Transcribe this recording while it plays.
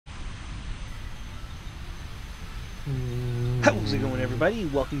How's it going, everybody?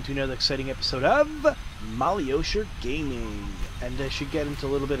 Welcome to another exciting episode of MaLioSher Gaming. And I should get into a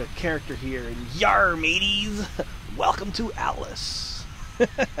little bit of character here. And Yarr Mateys! Welcome to Alice.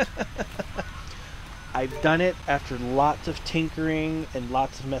 I've done it after lots of tinkering and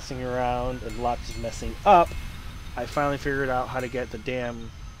lots of messing around and lots of messing up. I finally figured out how to get the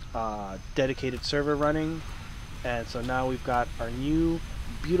damn dedicated server running. And so now we've got our new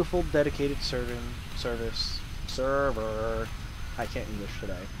beautiful dedicated server. I can't English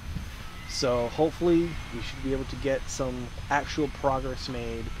today. So hopefully we should be able to get some actual progress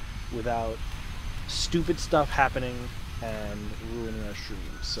made without stupid stuff happening and ruining our stream.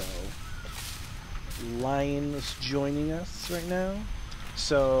 So Lion is joining us right now.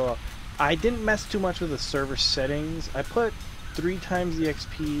 So I didn't mess too much with the server settings. I put 3 times the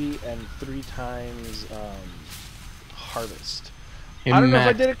XP and 3 times harvest. I don't know if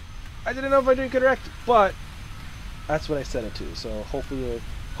I did it. I didn't know if I did it correct, but that's what I set it to. So hopefully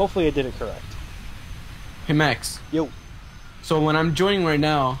I did it correct. Hey Max. Yo. So when I'm joining right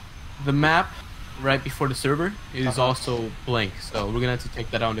now, the map right before the server is also blank. So we're gonna have to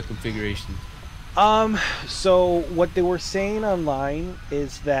take that out into configuration. So what they were saying online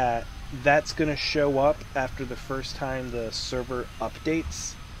is that that's gonna show up after the first time the server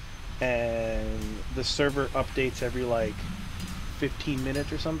updates, and the server updates every like 15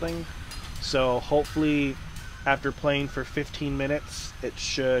 minutes or something. So hopefully after playing for 15 minutes it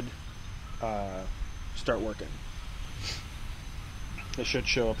should start working. It should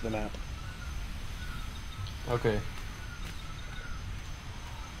show up the map. Okay.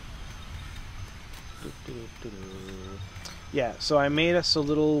 Yeah, so I made us a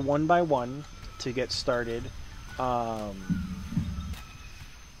little 1x1 to get started. I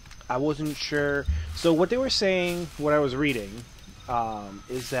wasn't sure. So what they were saying, what I was reading,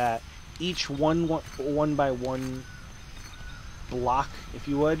 is that each 1x1 block, if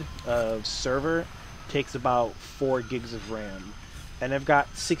you would, of server takes about 4 gigs of RAM. And I've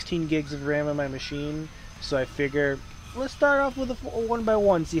got 16 gigs of RAM on my machine, so I figure let's start off with a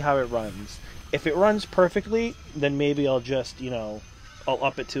 1x1, see how it runs. If it runs perfectly, then maybe I'll just, I'll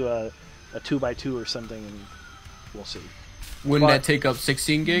up it to a 2x2 or something, and we'll see. Wouldn't that take up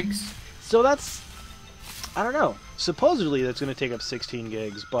 16 gigs? So that's, I don't know. Supposedly that's going to take up 16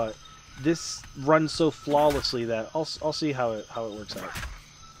 gigs, but this runs so flawlessly that I'll see how it works out.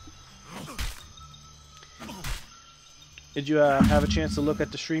 Did you have a chance to look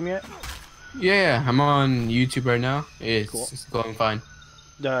at the stream yet? Yeah, I'm on YouTube right now. It's Cool. going fine.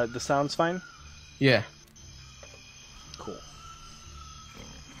 The sound's fine? Yeah. Cool.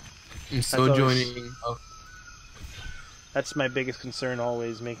 I'm still joining. That's my biggest concern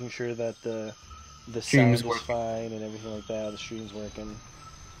always, making sure that the sound is fine and everything like that. The stream's working.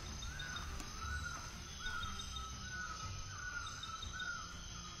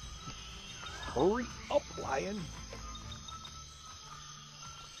 Hurry up, Lion!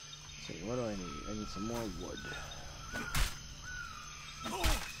 Let's see, what do I need? I need some more wood.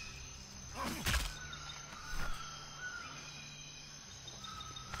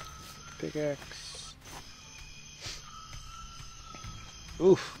 Pickaxe.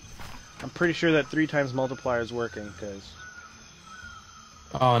 Oof. I'm pretty sure that 3 times multiplier is working, because...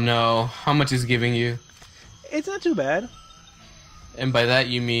 Oh no, how much is giving you? It's not too bad. And by that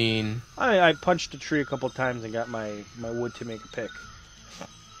you mean... I punched a tree a couple times and got my wood to make a pick.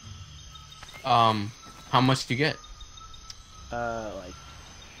 How much do you get? Like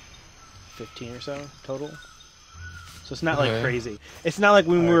 15 or so total. So it's not like crazy. It's not like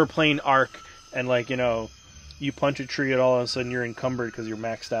when we were playing Ark and like, you punch a tree and all of a sudden you're encumbered because you're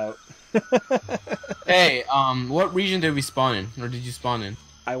maxed out. Hey, what region did we spawn in? Or did you spawn in?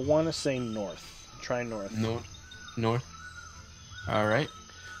 I want to say north. Try north. North. Alright.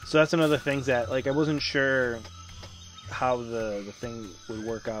 So that's another thing that, like, I wasn't sure how the thing would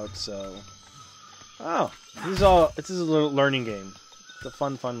work out, so... Oh, this is a little learning game. It's a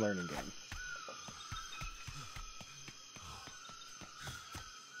fun learning game.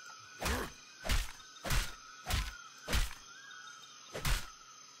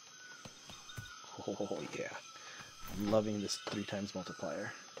 Oh, yeah. I'm loving this 3 times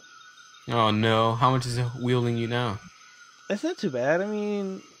multiplier. Oh no, how much is it wielding you now? It's not too bad. I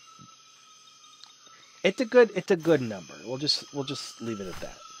mean, it's a good number. We'll just leave it at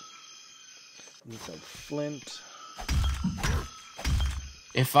that. Need some flint.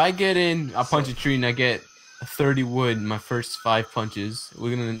 If I get in, I'll punch a tree and I get 30 wood in my first 5 punches,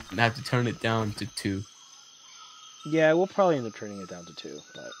 we're gonna have to turn it down to 2. Yeah, we'll probably end up turning it down to 2,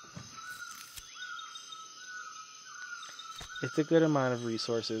 but it's a good amount of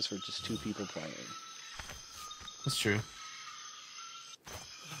resources for just 2 people playing. That's true.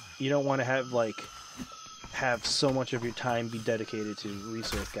 You don't want to have so much of your time be dedicated to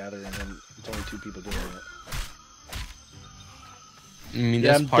resource gathering and it's only 2 people doing it. I mean,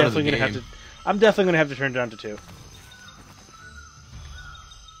 that's part of the game. I'm definitely gonna have to turn it down to 2.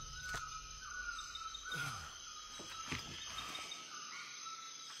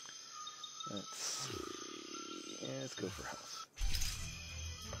 Let's see. Yeah, let's go for house.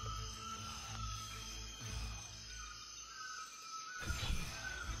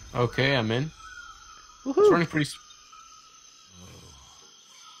 Okay, I'm in. Woohoo! It's running pretty.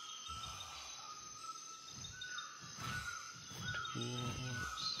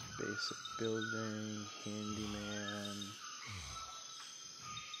 Tools, basic building, handyman.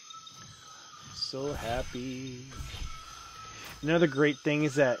 So happy. Another great thing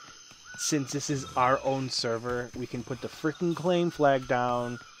is that since this is our own server, we can put the freaking claim flag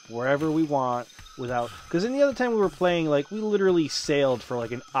down wherever we want without... Because any other time we were playing, like, we literally sailed for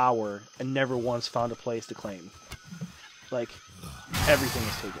like an hour and never once found a place to claim. Like, everything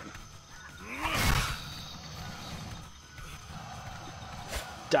was taken.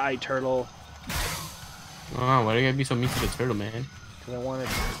 Die, turtle. Oh, why do you gotta be so mean to the turtle, man? Because I wanted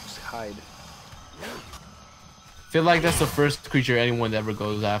to just hide. I feel like that's the first creature anyone ever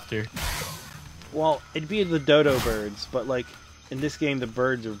goes after. Well, it'd be the dodo birds, but like, in this game the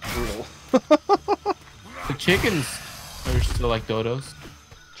birds are brutal. The chickens are still like dodos.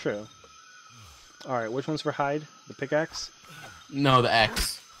 True. Alright, which one's for hide? The pickaxe? No, the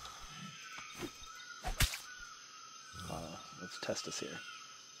X. Let's test this here.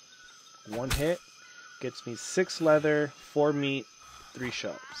 1 hit gets me 6 leather, 4 meat, 3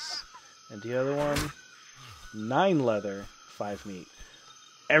 shells. And the other one, 9 leather, 5 meat.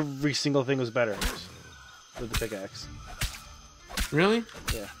 Every single thing was better with the pickaxe. Really?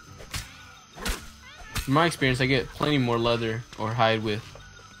 Yeah. In my experience, I get plenty more leather or hide with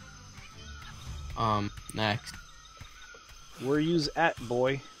X. Where you's at,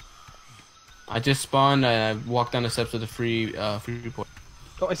 boy? I just spawned. I walked down the steps of the free report.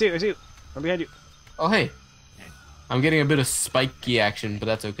 Oh, I see you. I see you. I'm behind you. Oh, hey. I'm getting a bit of spiky action, but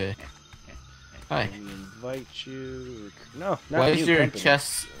that's okay. Hi. Let me invite you. No, not Why you, is your company.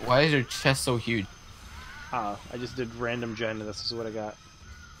 chest? Why is your chest so huge? I just did random gen and this is what I got.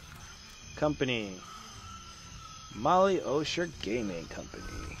 Company. MaLioSher Gaming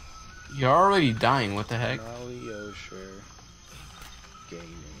Company. You're already dying. What the heck? MaLioSher Gaming.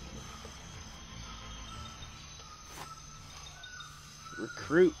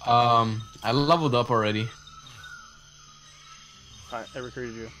 Recruit. I leveled up already. Alright, I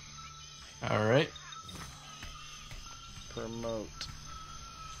recruited you. All right. Promote.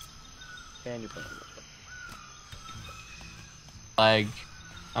 And you're promoted. Lag.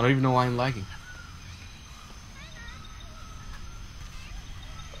 I don't even know why I'm lagging.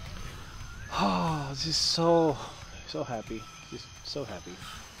 Oh, this is so happy. Just so happy.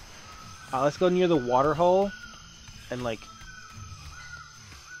 Let's go near the water hole and like.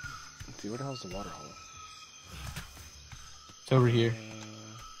 Let's see, where the hell's the water hole? It's over here.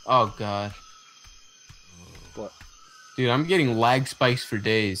 Oh god. What? Dude, I'm getting lag spikes for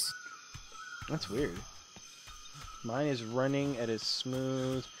days. That's weird. Mine is running at a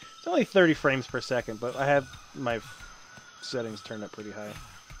smooth. It's only 30 frames per second, but I have my settings turned up pretty high.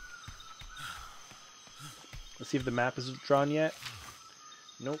 Let's see if the map is drawn yet.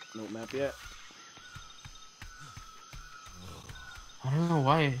 Nope, no map yet. I don't know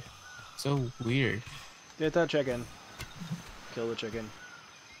why. It's so weird. Get that chicken. Kill the chicken.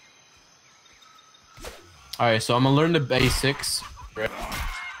 Alright, so I'm gonna learn the basics.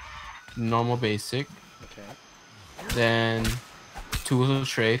 Normal basic. Okay. Then tools of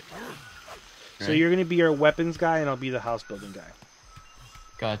trade. So Right. you're gonna be our weapons guy, and I'll be the house building guy.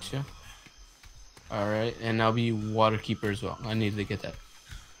 Gotcha. Alright, and I'll be water keeper as well. I need to get that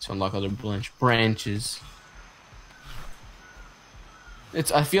to unlock other branches.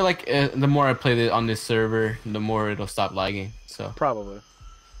 I feel like the more I play on this server, the more it'll stop lagging. So Probably.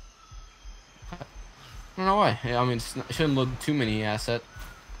 I don't know why. I mean, it shouldn't load too many assets.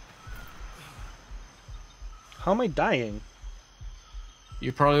 How am I dying?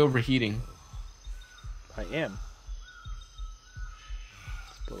 You're probably overheating. I am.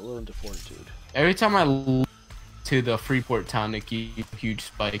 Let's put a little into fortitude. Every time I look to the Freeport town, it gives a huge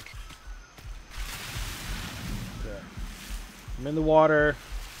spike. Okay. I'm in the water.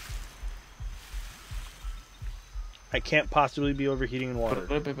 I can't possibly be overheating in water.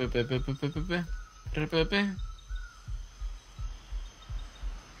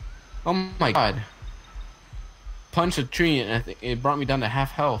 Oh my god. Punch a tree and I think it brought me down to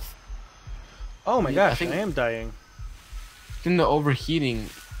half health. Oh my gosh, I think am dying. in the overheating.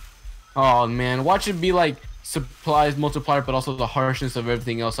 Oh man, watch it be like supplies multiplier, but also the harshness of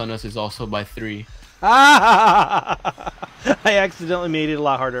everything else on us is also by 3. Ah! I accidentally made it a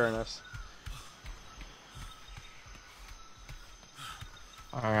lot harder on us.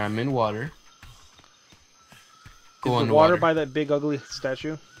 Alright, I'm in water. Go Is on the water water. by that big ugly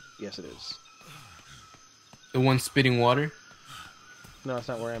statue? Yes, it is. The one spitting water? No, that's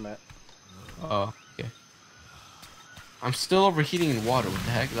not where I'm at. Oh, okay. I'm still overheating in water. What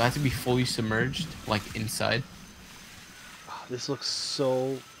the heck? Do I have to be fully submerged? Like inside? Oh, this looks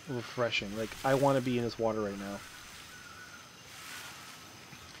so refreshing. Like, I want to be in this water right now.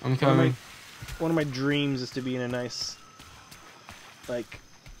 I'm coming. One of my dreams is to be in a nice, like,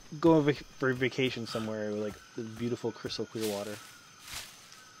 go for vacation somewhere with, like, the beautiful crystal clear water.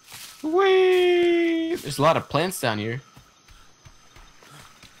 Whee! There's a lot of plants down here.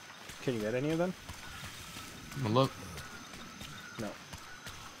 Can you get any of them? I'm gonna look. No.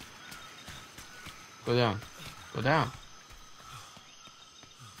 Go down. Go down.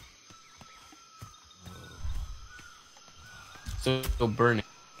 Still burning.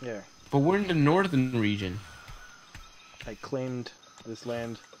 Yeah. But we're in the northern region. I claimed this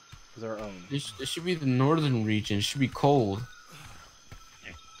land as our own. This should be the northern region. It should be cold.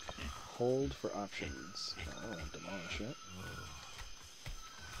 Hold for options. Oh, I don't want to demolish it.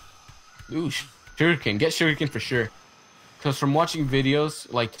 Ooh, sugarcane. Get sugarcane for sure. Because from watching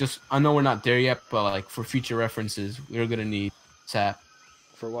videos, like, just, I know we're not there yet, but, like, for future references, we're going to need sap.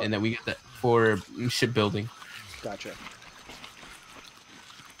 For what? And that we get that for shipbuilding. Gotcha.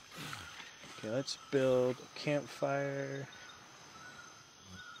 Okay, let's build a campfire.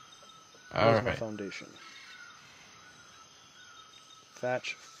 Where's my Alright. foundation?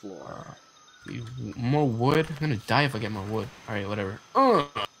 Thatch floor. More wood? I'm going to die if I get more wood. Alright, whatever.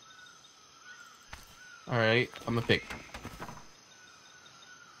 Alright, I'm gonna pick.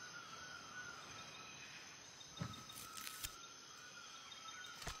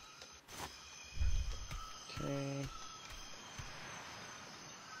 Okay.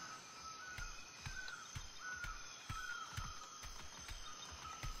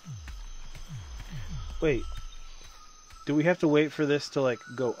 Wait. Do we have to wait for this to, like,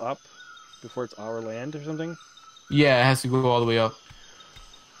 go up before it's our land or something? Yeah, it has to go all the way up.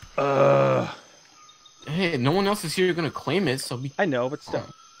 Ugh. Hey, no one else is here gonna claim it, so I know, but still.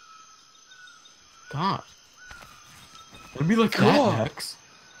 God. It'd be like God. that next.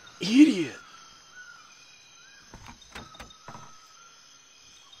 Idiot!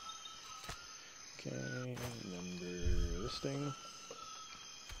 Okay, number this thing.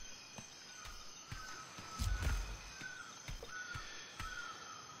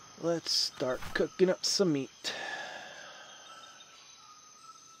 Let's start cooking up some meat.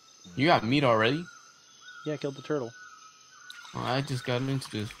 You got meat already? Yeah, I killed the turtle. Oh, I just got into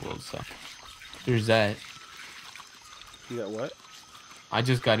this world, so there's that. You got what? I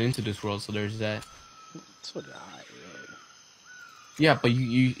just got into this world, so there's that. So did I, really. Yeah, but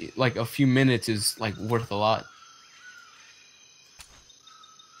you like a few minutes is like worth a lot.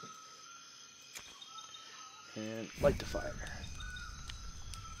 And light the fire.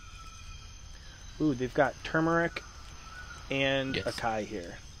 Ooh, they've got turmeric and Yes. acai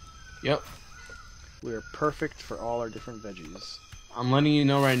here. Yep. We are perfect for all our different veggies. I'm letting you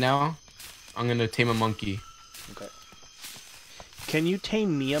know right now. I'm gonna tame a monkey. Okay. Can you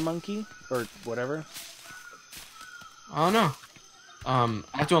tame me a monkey? Or whatever? I don't know.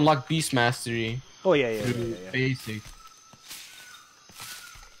 I have to unlock Beast Mastery. Oh, yeah. Basic.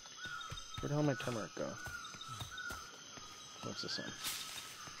 Where the hell did my turmeric go? What's this one?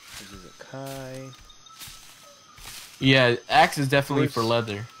 This is acai. Yeah, axe is definitely Where's- for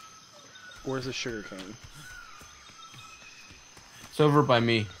leather. Where's the sugar cane? It's over by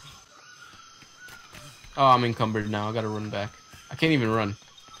me. Oh, I'm encumbered now. I gotta run back. I can't even run.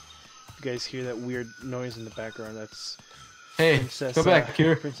 You guys hear that weird noise in the background? That's Hey, Princess, go back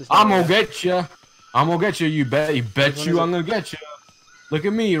here. Princess I'm Diana. gonna get you. I'm gonna get you. You bet. You bet Which one you. is I'm it? gonna get you. Look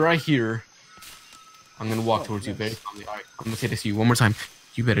at me right here. I'm gonna walk Oh, towards you nice. very calmly. All right, I'm gonna say this to you one more time.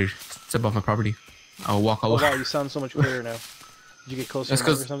 You better step off my property. I'll walk all Oh over. wow, you sound so much clearer now. Did you get closer That's to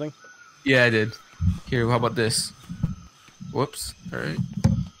the mic 'cause- or something? Yeah, I did. Here, how about this? Whoops. All right.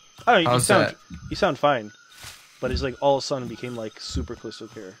 Oh, you How's sound that? you sound fine, but it's like all of a sudden became like super crystal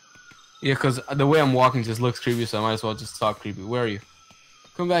clear. Yeah, because the way I'm walking just looks creepy, so I might as well just talk creepy. Where are you?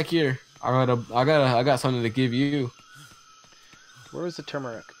 Come back here. I got something to give you. Where was the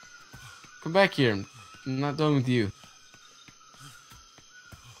turmeric? Come back here. I'm not done with you.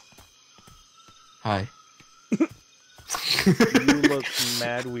 Hi. You look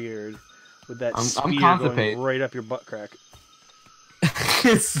mad weird. With that I'm spear going constipated. right up your butt crack.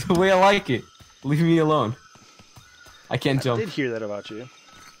 It's the way I like it. Leave me alone. I can't jump. I did hear that about you.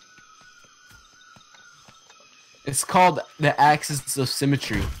 It's called the axis of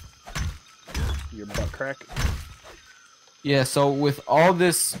symmetry. Your butt crack. Yeah, so with all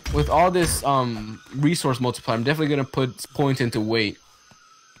this resource multiplier, I'm definitely gonna put points into weight.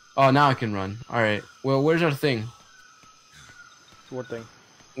 Oh, now I can run. All right. Well, where's our thing? What thing?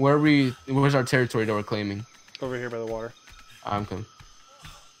 Where's our territory that we're claiming? Over here by the water. I'm coming.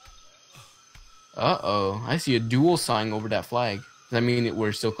 Uh-oh. I see a dual sign over that flag. Does that mean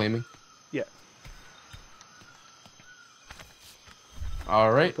we're still claiming? Yeah.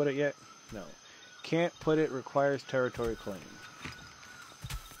 All right. Put it yet? No. Can't put it. Requires territory claim.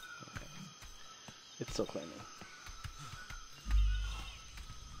 Okay. It's still claiming.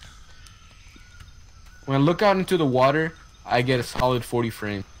 When I look out into the water, I get a solid 40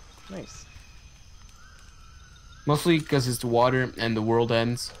 frame. Nice. Mostly because it's the water and the world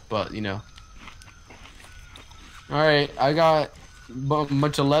ends, but you know. Alright, I got a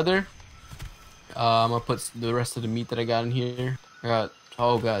bunch of leather. I'm gonna put the rest of the meat that I got in here. I got,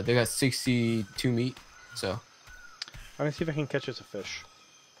 oh god, they got 62 meat, so. I'm gonna see if I can catch us a fish.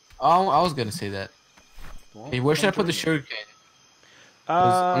 Oh, I was gonna say that. Well, Hey, where should I put the sugarcane?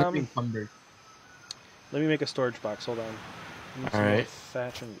 I'm encumbered. Let me make a storage box. Hold on. Alright.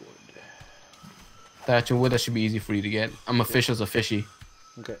 Thatch and wood. Thatch and wood, that should be easy for you to get. I'm a fish as a fishy.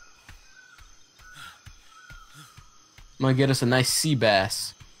 Okay. I'm gonna get us a nice sea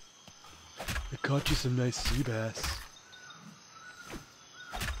bass. I caught you some nice sea bass.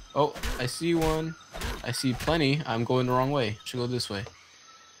 Oh, I see one. I see plenty. I'm going the wrong way. Should go this way.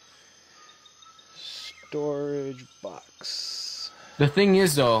 Storage box. The thing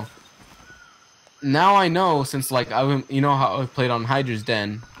is, though, now I know, since like you know how I played on Hydra's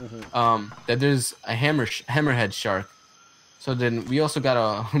Den, that there's a hammerhead shark. So then we also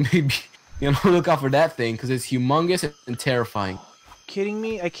gotta maybe look out for that thing because it's humongous and terrifying. Kidding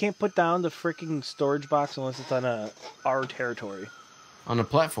me? I can't put down the freaking storage box unless it's on our territory. On a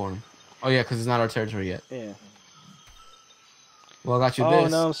platform. Oh yeah, because it's not our territory yet. Yeah. Well, I got you this.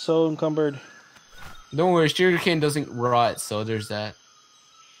 this. Oh no, I'm so encumbered. Don't worry, sugarcane doesn't rot, so there's that.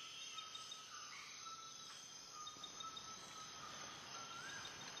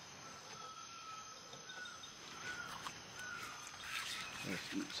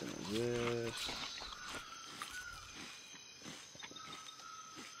 Let's eat some of this.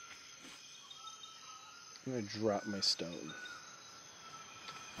 I'm gonna drop my stone.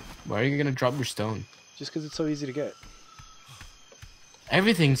 Why are you gonna drop your stone? Just because it's so easy to get.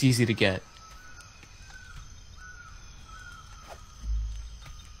 Everything's easy to get.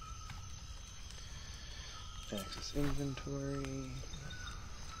 Access inventory.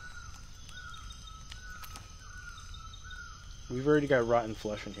 We've already got rotten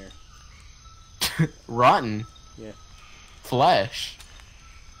flesh in here. Rotten? Yeah. Flesh?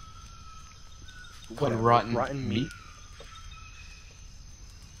 What, rotten meat?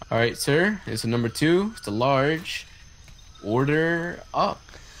 Alright, sir. It's a number 2. It's a large. Order up.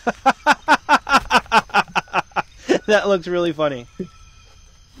 That looks really funny.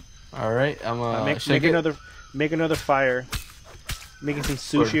 Alright, I'm make another fire. Making some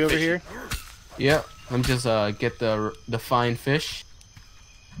sushi over here. Yep. I'm just get the fine fish.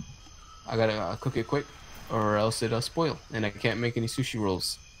 I gotta cook it quick, or else it'll spoil, and I can't make any sushi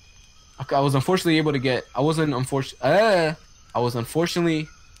rolls. I was unfortunately able to get. I was unfortunately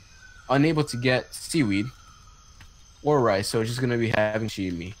unable to get seaweed or rice, so it's just gonna be having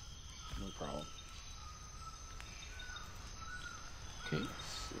me. No problem. Okay.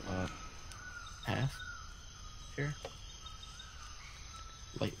 Half. Here.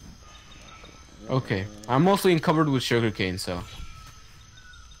 Light. Okay, I'm mostly encumbered with sugarcane, so.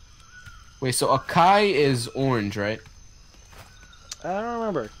 Wait, so acai is orange, right? I don't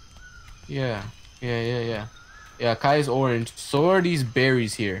remember. Yeah, yeah, acai is orange. So are these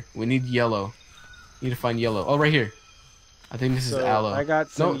berries here. We need yellow. Need to find yellow. Oh, right here. I think this is aloe. I got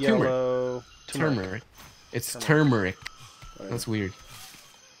some yellow. Turmeric. It's turmeric. That's weird.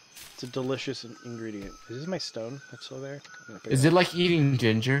 It's a delicious ingredient. Is this my stone that's still there? Is it like eating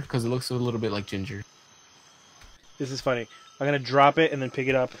ginger? Because it looks a little bit like ginger. This is funny. I'm going to drop it and then pick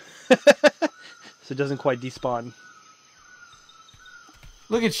it up. So it doesn't quite despawn.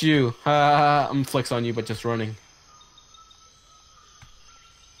 Look at you. I'm flex on you, but just running.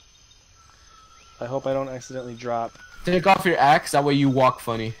 I hope I don't accidentally drop. Take off your axe. That way you walk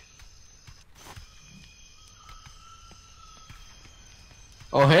funny.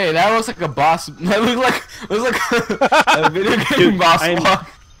 Oh hey, that looks like a boss. That looks like a video game boss walk.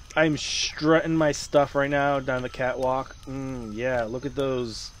 I'm strutting my stuff right now down the catwalk. Yeah, look at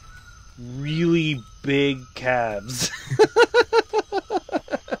those really big calves.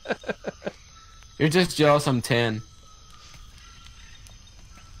 You're just jealous I'm tan.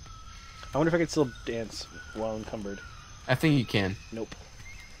 I wonder if I could still dance while encumbered. I think you can. Nope.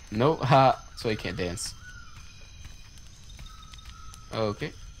 Nope. Ha. So you can't dance.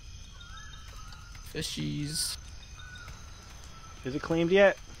 Okay. Fishies. Is it claimed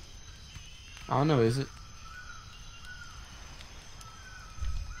yet? I don't know, is it?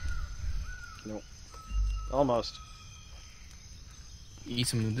 Nope. Almost. Eat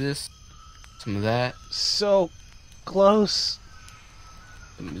some of this. Some of that. So close.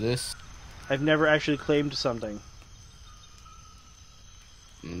 Some of this. I've never actually claimed something.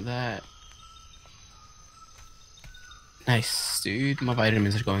 Some of that. Nice, dude. My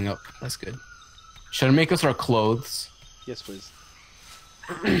vitamins are going up. That's good. Should I make us our clothes? Yes, please.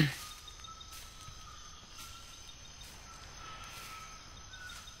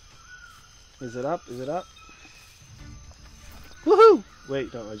 Is it up? Is it up? Woohoo!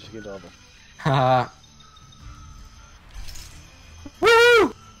 Wait, no, I just get all of them. Haha.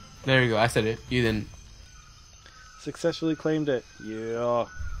 Woo! There you go. I said it. You didn't. Successfully claimed it. Yeah.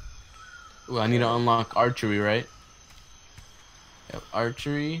 Ooh, I need to unlock archery, right? Yep,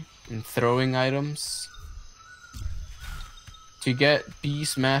 archery and throwing items. To get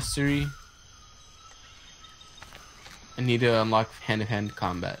beast mastery, I need to unlock hand-to-hand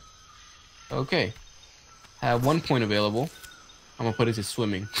combat. Okay. I have 1 point available. I'm gonna put it to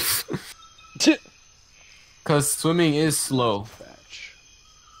swimming. Cause swimming is slow. Fetch.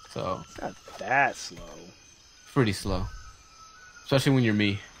 So It's not that slow. pretty slow. Especially when you're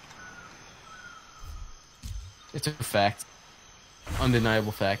me. It's a fact.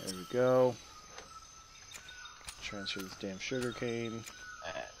 Undeniable fact. There we go. Transfer this damn sugarcane.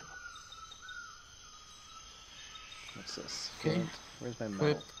 What's this? Okay. Flint. Where's my metal?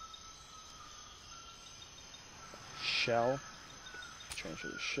 Equip. Shell. Transfer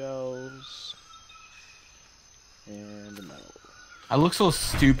the shells. And the metal. I look so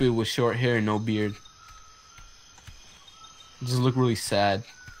stupid with short hair and no beard. I just look really sad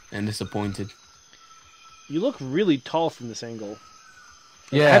and disappointed. You look really tall from this angle.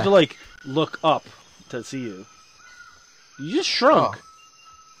 Yeah. I have to like look up to see you. You just shrunk. Oh.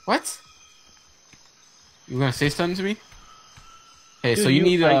 What? You gonna say something to me? Hey, Dude, so you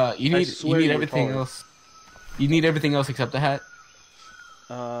need I you need swear you were everything taller. else. You need everything else except the hat.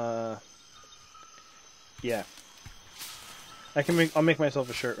 Yeah. I'll make myself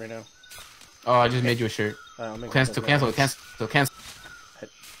a shirt right now. Oh, I just made you a shirt. I'll make Cancel. myself Cancel.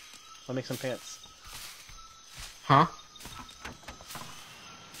 I'll make some pants. Huh?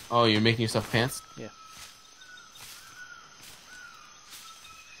 Oh, you're making yourself pants? Yeah.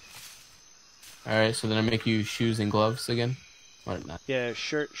 Alright, so then I make you shoes and gloves again? Or not? Yeah,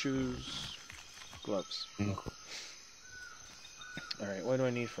 shirt, shoes, gloves. Cool. Alright, what do I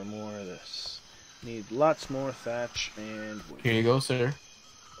need for more of this? Need lots more thatch and wood. Here you go, sir.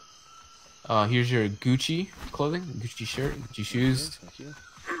 Here's your Gucci clothing, Gucci shirt, Gucci shoes. Thank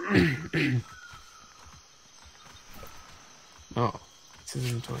you. Oh, this is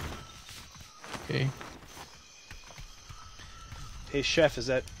inventory. Okay. Hey chef, is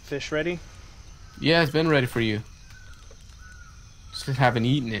that fish ready? Yeah, it's been ready for you. Just haven't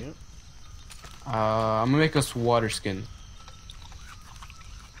eaten it. Yep. I'm gonna make us water skin.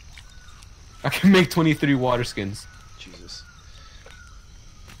 I can make 23 water skins. Jesus.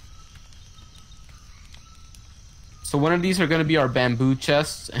 So one of these are gonna be our bamboo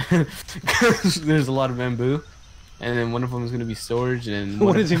chests. There's a lot of bamboo. And then one of them is gonna be storage, and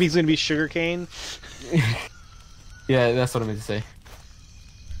What is it? He's gonna be sugarcane? Yeah, that's what I meant to say.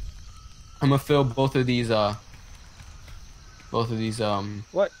 I'm gonna fill both of these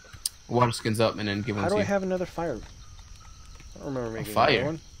What? water skins up and then give them How to do I you. have another fire? I don't remember making fire? another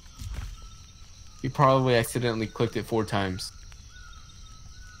one. You probably accidentally clicked it 4 times.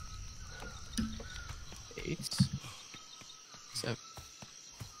 8, 7.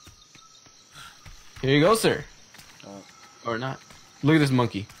 Here you go, sir. Oh. Or not. Look at this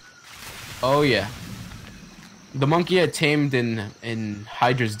monkey. Oh yeah. The monkey I tamed in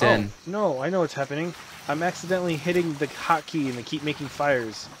Hydra's den. Oh, no, I know what's happening. I'm accidentally hitting the hotkey and they keep making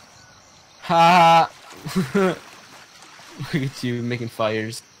fires. Ha! Look at you making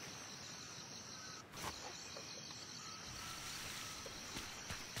fires.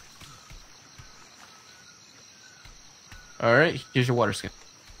 Alright, here's your water skin.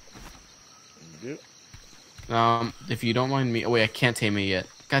 Yep. If you don't mind me... Oh wait, I can't tame it yet.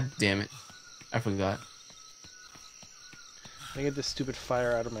 God damn it. I forgot. I get this stupid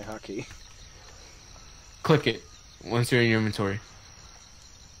fire out of my hotkey. Click it once you're in your inventory.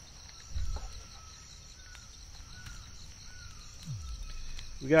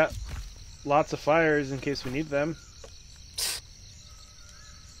 We got lots of fires in case we need them.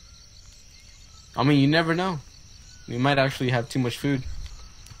 I mean, you never know. We might actually have too much food.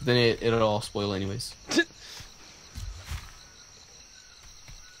 Then it'll all spoil anyways. Let's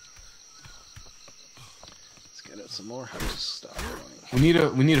get out some more houses. Stop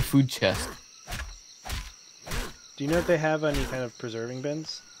going. We need a food chest. Do you know if they have any kind of preserving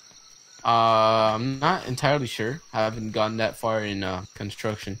bins? I'm not entirely sure. I haven't gotten that far in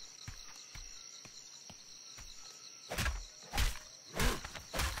construction.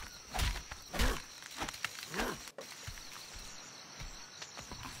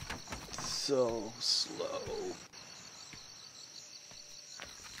 So slow.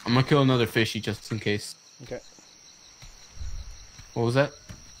 I'm gonna kill another fishy just in case. Okay. What was that?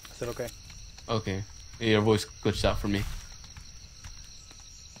 I said okay. Okay. Your voice glitched out for me.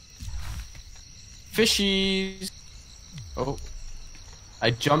 Fishies! Oh.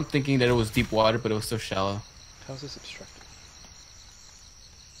 I jumped thinking that it was deep water, but it was so shallow. How's this obstructed?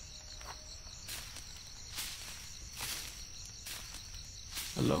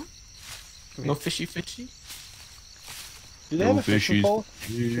 Hello? Okay. No fishy? Do they No have a fishing fishies. pole?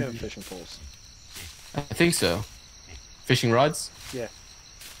 They have fishing poles. I think so. Fishing rods? Yeah.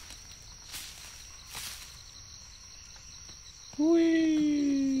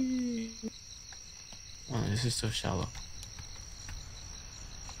 Whee! Oh, this is so shallow.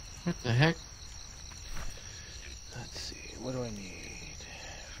 What the heck? Let's see. What do I need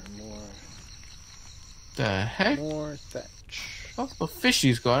for more? The heck? More thatch. Oh, the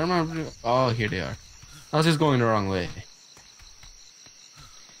fishies go. I remember. Oh, here they are. I was just going the wrong way.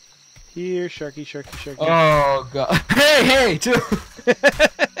 Here, sharky, sharky, sharky. Oh god! Hey, chill.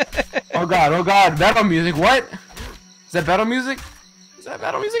 Oh god! Battle music. What? Is that battle music? Is that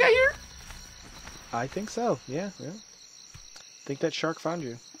battle music I hear? I think so. Yeah. Think that shark found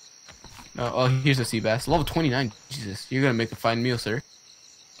you. Oh, here's a sea bass. Level 29. Jesus, you're gonna make a fine meal, sir.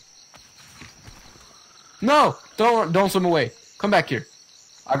 No! Don't swim away. Come back here.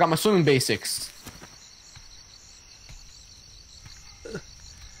 I got my swimming basics.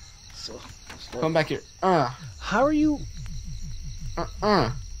 So slow. Come back here. How are you?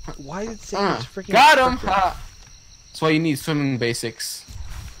 Why did it say it's freaking? Got him! obstructed? That's why you need swimming basics.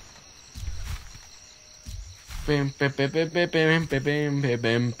 Bass.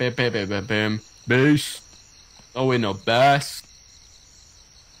 Oh wait, no, bass.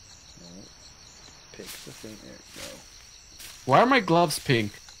 Pick the thing. There we go. Why are my gloves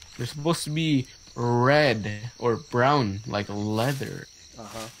pink? They're supposed to be red or brown, like leather.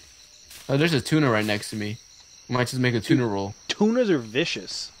 Oh, there's a tuna right next to me. We might just make a tuna roll. Tunas are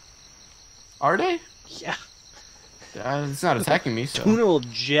vicious. Are they? Yeah. It's not attacking me, so. Tuna will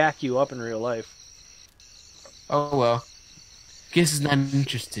jack you up in real life. Oh well. Guess it's not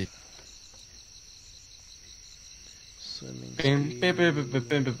interested. Swimming. Bim, bim, bim, bim,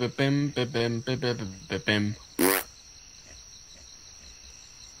 bim, bim, bim, bim, bim, bim, bim.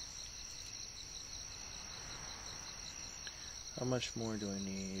 How much more do I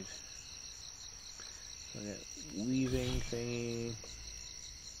need? I got weaving thingy.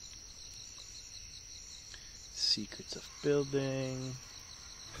 Secrets of building.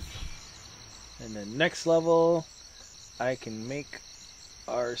 And then next level, I can make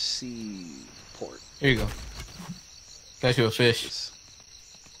RC port. Here you go. Got you a fish. It's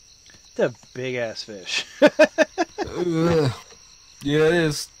a big ass fish. Ugh. Yeah, it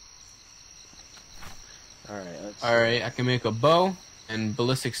is. Alright, I can make a bow and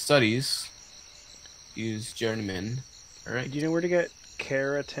ballistic studies. Use journeyman. Alright. Do you know where to get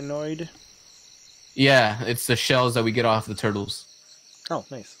carotenoid? Yeah, it's the shells that we get off the turtles. Oh,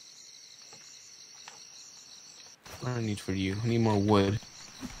 nice. What do I need for you? I need more wood.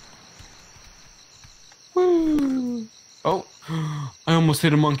 Woo! Oh, I almost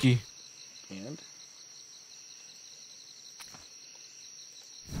hit a monkey. And?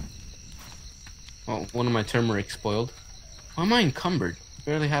 Oh, one of my turmeric spoiled. Why am I encumbered?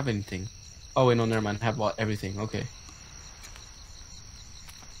 Barely have anything. Oh wait, no, never mind. I have everything. Okay.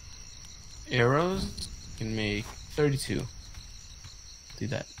 Arrows can make 32. Do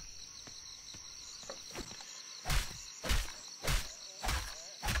that.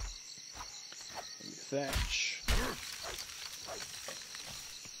 Thatch.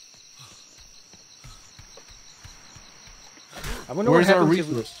 I wonder Where's what our happens if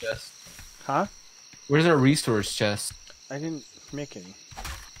resource chest? Huh? Where's our resource chest? I didn't make any.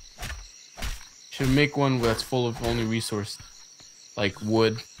 Should make one that's full of only resource. like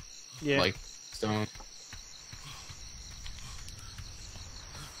wood, Yeah. like stone.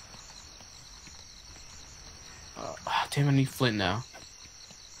 Damn, I need flint now.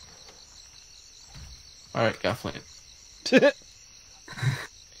 All right, got flint. Let's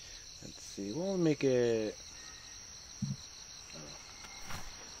see. We'll make it.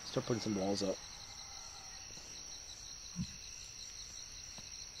 Start putting some walls up.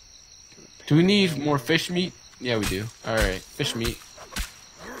 Do we need more fish meat? Yeah, we do. All right, fish meat.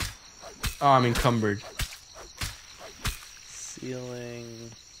 Oh, I'm encumbered.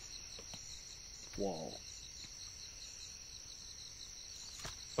 Ceiling. Wall.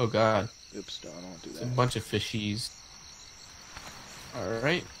 Oh God. Oops, no, I don't want to do It's a that. bunch of fishies. All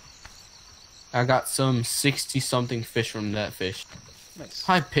right. I got some 60-something fish from that fish. Nice.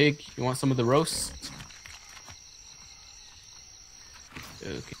 Hi, pig. You want some of the roast?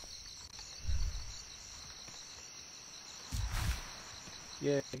 Okay.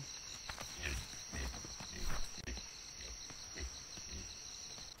 Yay.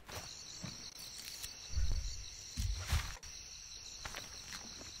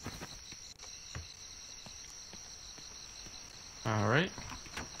 All right.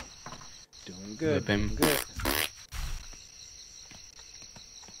 Doing good. Doing good.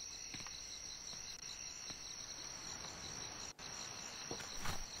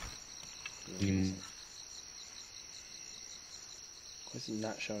 Why is it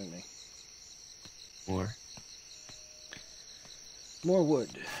not showing me? More. More wood.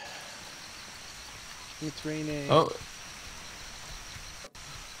 It's raining. Oh.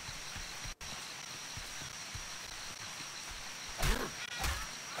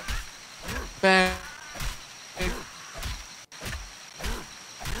 Back.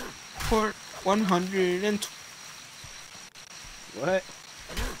 Port 120. What?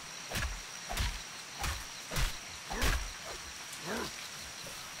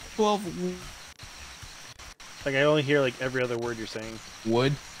 Like I only hear like every other word you're saying.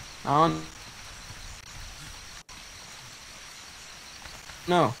 Wood. On.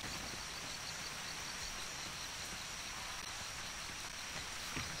 No.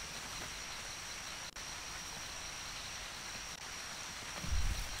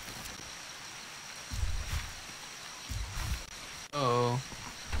 Oh.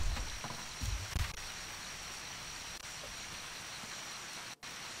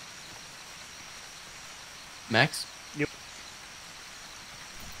 Max? Yep.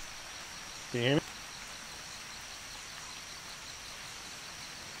 Can you hear me?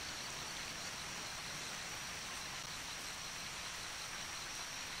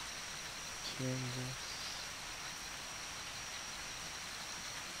 Canvas.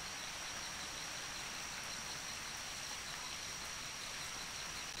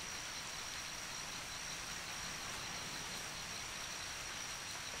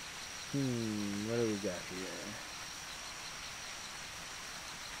 What do we got here?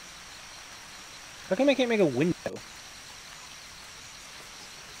 How come I can't make a window?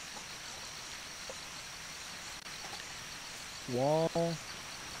 Wall,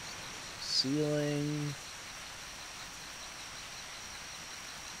 ceiling.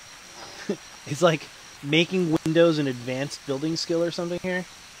 It's like making windows an advanced building skill or something here.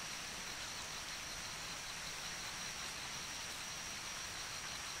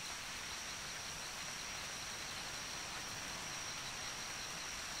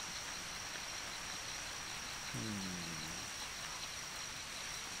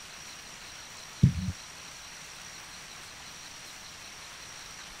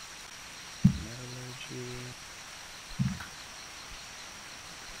 Metallurgy.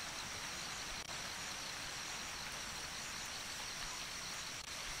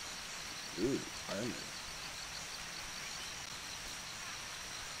 Ooh, armor.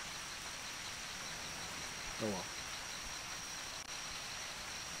 Oh well.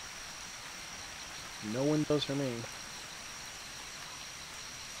 No windows for me.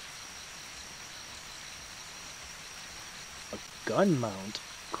 A gun mount.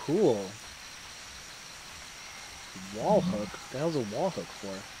 Cool. Wall hook. What the hell's a wall hook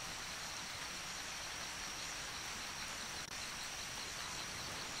for?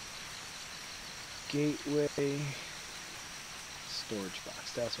 Gateway. Storage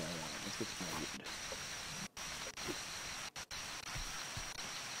box. That's what I want. Let's get some wood.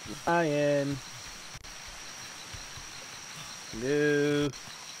 Ryan. Hello. Did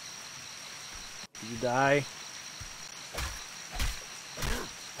you die?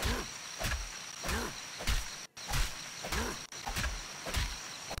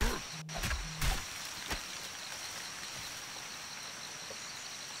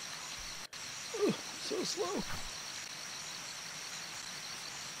 Ooh, so slow.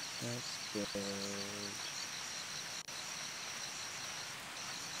 Let's build.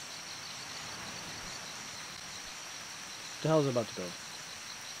 What the hell is it about to build?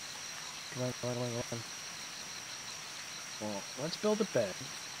 Come on, come on, come on, come on. Well, let's build a bed.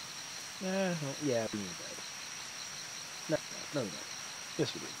 Yeah, we need a bed. No, we don't.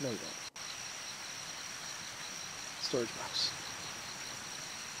 Yes, we do. No, we don't. Storage box.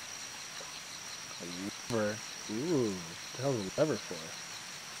 A lever. Ooh, what the hell is a lever for?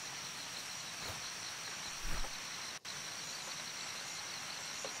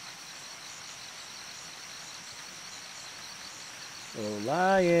 Oh,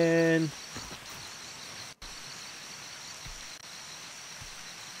 lion!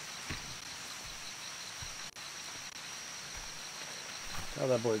 How'd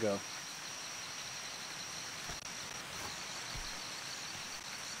that boy go?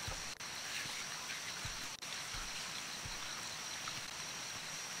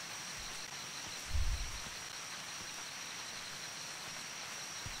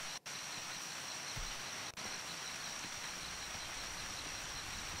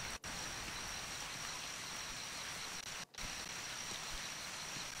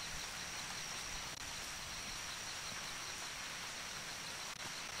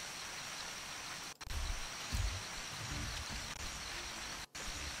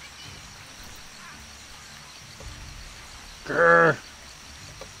 Grrr!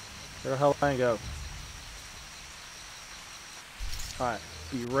 Where the hell did I go? Alright,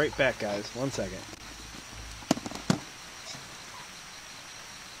 be right back, guys. 1 second.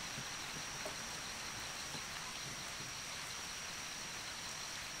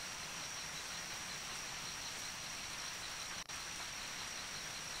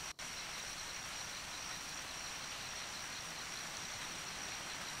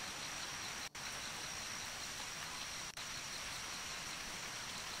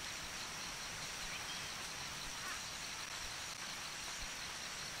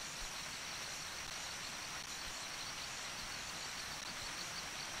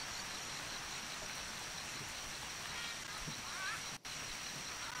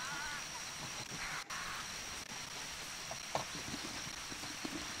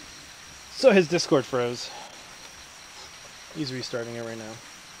 So his Discord froze. He's restarting it right now.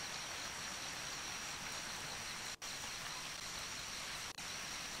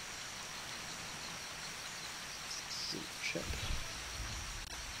 Let's see, check.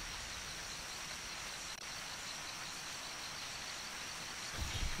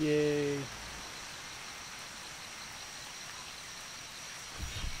 Yay.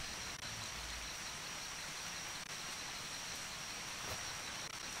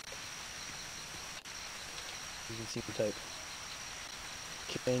 You can see the type.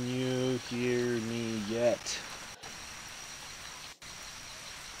 Can you hear me yet?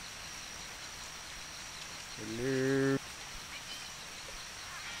 Hello?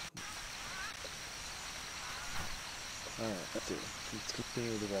 Alright, let's see. Let's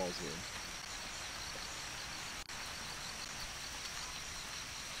continue with the walls here.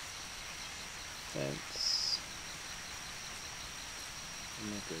 Fence.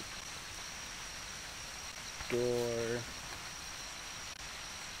 Make a door.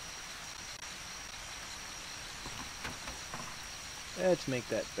 Let's make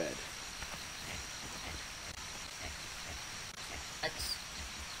that bed. X.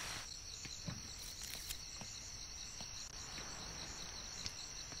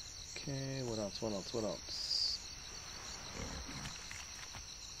 Okay, what else? What else? What else?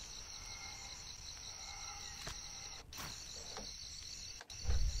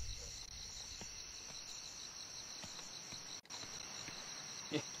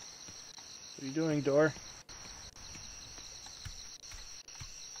 What are you doing, door?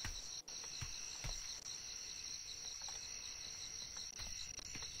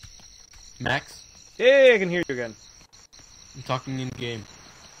 Max, Hey, I can hear you again. I'm talking in game.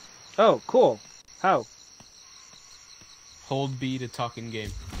 Oh, cool. How? Hold B to talk in game.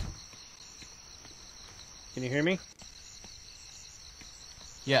 Can you hear me?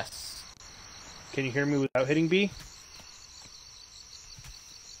 Yes. Can you hear me without hitting B?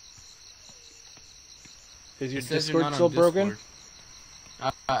 Is your It says you're Discord not still on broken?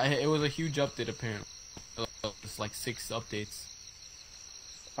 Discord. It was a huge update apparently. It's like 6 updates.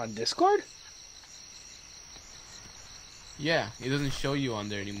 On Discord? Yeah, it doesn't show you on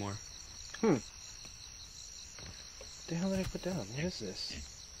there anymore. What the hell did I put down? What is this?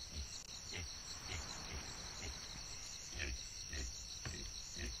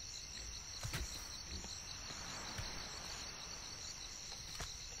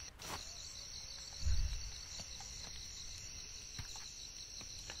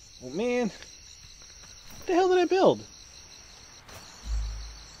 Oh man, what the hell did I build?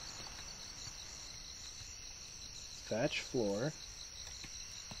 Thatch floor.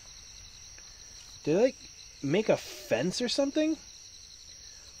 Did I like make a fence or something?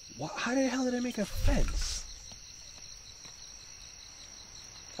 What? How the hell did I make a fence?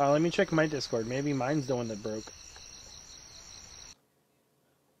 Let me check my Discord. Maybe mine's the one that broke.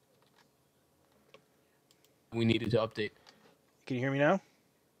 We needed to update. Can you hear me now?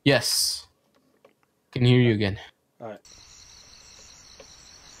 Yes. Can hear you again. Alright.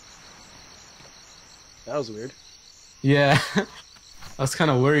 That was weird. Yeah. I was kind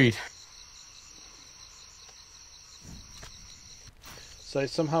of worried. So I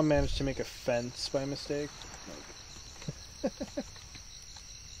somehow managed to make a fence by mistake.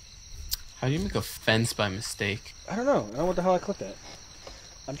 How do you make a fence by mistake? I don't know. I don't know what the hell I clicked at.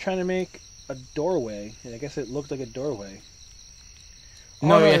 I'm trying to make a doorway, and I guess it looked like a doorway.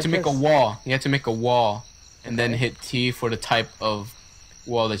 No, you have to make a wall. You have to make a wall, and then hit T for the type of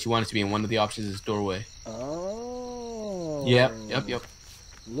wall that you want it to be, and one of the options is doorway. Oh. Yep.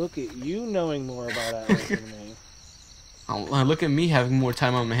 Look at you knowing more about Atlas than me. Oh, look at me having more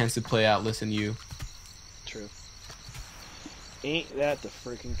time on my hands to play Atlas than you. True. Ain't that the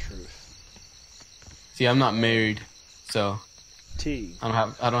freaking truth? See, I'm not married, so T. I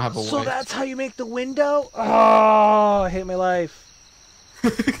don't have a wife. So that's how you make the window? Oh, I hate my life.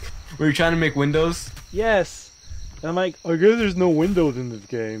 Were you trying to make windows? Yes. And I'm like, I guess there's no windows in this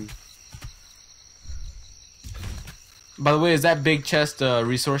game. By the way, is that big chest a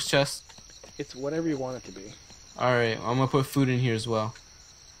resource chest? It's whatever you want it to be. Alright, I'm gonna put food in here as well.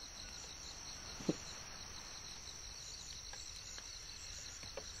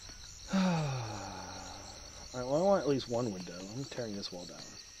 Alright, well I want at least one window. I'm tearing this wall down.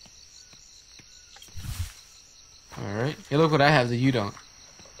 Alright. Hey, look what I have that you don't.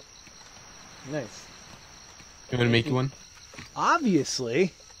 Nice. You want to make you one?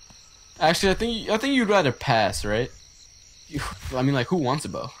 Obviously. Actually, I think you'd rather pass, right? I mean, like, who wants a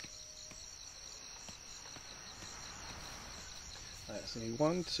bow? Alright, so you need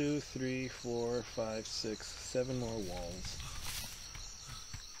 1, 2, 3, 4, 5, 6, 7 more walls.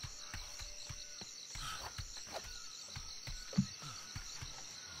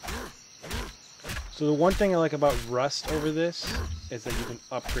 So the one thing I like about Rust over this is that you can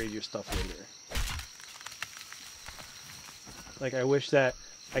upgrade your stuff later. Like, I wish that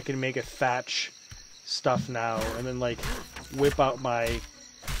I could make a thatch stuff now and then, like, whip out my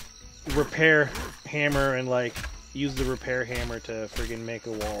repair hammer and, like, use the repair hammer to friggin' make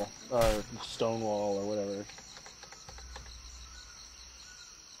a wall, stone wall or whatever.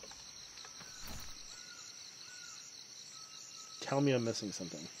 Tell me I'm missing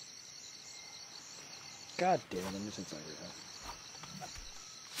something. God damn it, I'm missing something right now.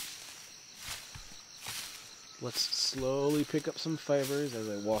 Let's slowly pick up some fibers as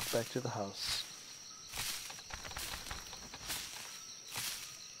I walk back to the house.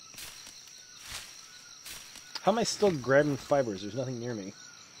 How am I still grabbing fibers? There's nothing near me.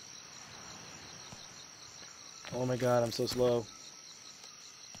 Oh my god, I'm so slow.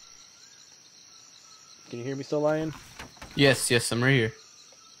 Can you hear me still, Lion? Yes, I'm right here.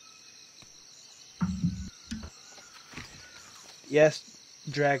 Yes,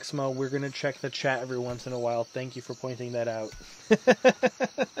 Dragsmo, we're gonna check the chat every once in a while. Thank you for pointing that out.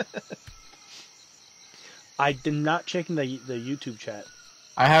 I did not check the YouTube chat.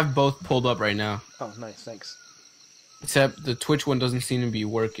 I have both pulled up right now. Oh, nice, thanks. Except the Twitch one doesn't seem to be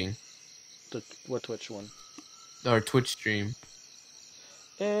working. What Twitch one? Or Twitch stream.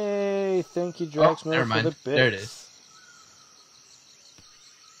 Hey, thank you, Dragsmo, never mind. for the bits. There it is.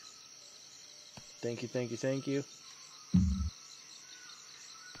 Thank you, thank you, thank you.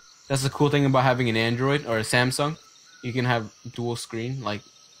 That's the cool thing about having an Android or a Samsung. You can have dual screen, like,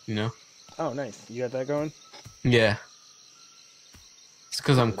 you know. Oh, nice. You got that going? Yeah. It's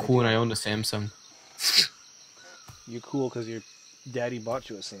because I'm cool and I own a Samsung. You're cool because your daddy bought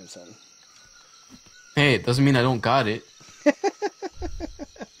you a Samsung. Hey, it doesn't mean I don't got it.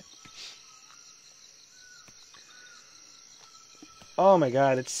 Oh my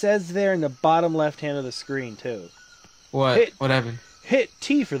god, it says there in the bottom left hand of the screen, too. What? What happened? Hit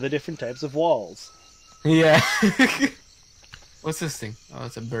T for the different types of walls. Yeah. What's this thing? Oh,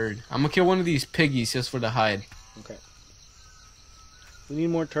 it's a bird. I'm gonna kill one of these piggies just for the hide. Okay. We need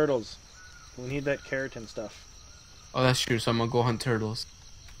more turtles. We need that keratin stuff. Oh, that's true. So I'm gonna go hunt turtles.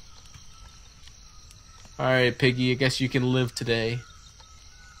 Alright, piggy. I guess you can live today.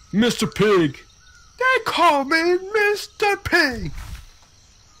 Mr. Pig! They call me Mr. Pig!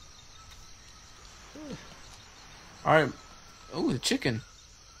 Alright. Oh, the chicken.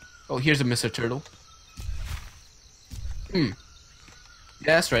 Oh, here's a Mr. Turtle. Yeah,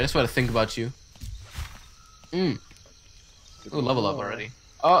 that's right. That's what I think about you. Oh, level up already.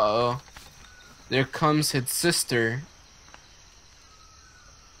 Uh-oh. There comes his sister.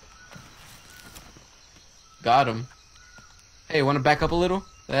 Got him. Hey, want to back up a little?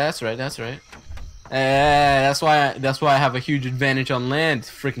 That's right. That's right. That's why I have a huge advantage on land,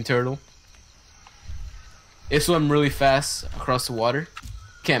 freaking turtle. It swim really fast across the water.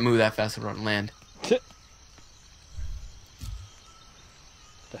 Can't move that fast around land.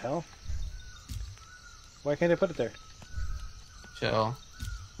 The hell? Why can't I put it there? Shell.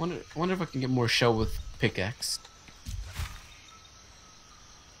 Wonder if I can get more shell with pickaxe.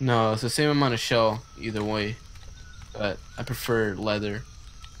 No, it's the same amount of shell either way, but I prefer leather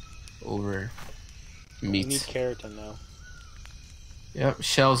over meat. We need keratin now. Yep,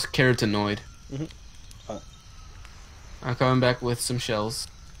 shell's keratinoid. Mm-hmm. I'm coming back with some shells.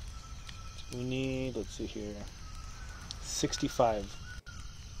 We need, let's see here, 65.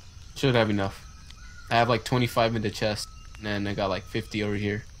 Should have enough. I have like 25 in the chest, and then I got like 50 over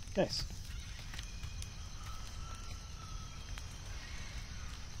here. Nice.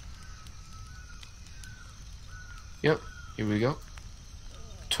 Yep, here we go.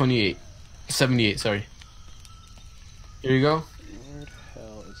 28. 78, sorry. Here you go. Where the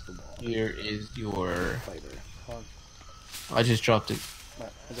hell is the ball? Here is your Fiber. Hold on. I just dropped it.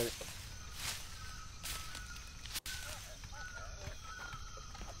 Right, I got it.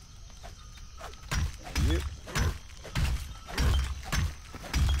 Thank you.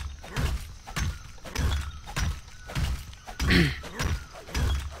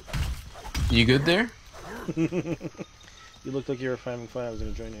 You good there? You looked like you were having fun. I was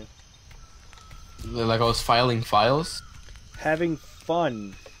going to join you. Like I was filing files? Having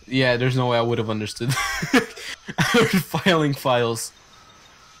fun. Yeah, there's no way I would have understood. Filing files.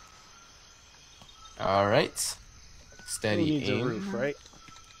 Alright. Steady Who needs aim. a roof, right?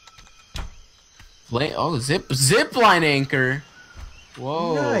 Oh, zip line anchor.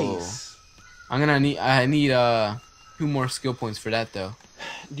 Whoa. Nice. I need 2 more skill points for that though.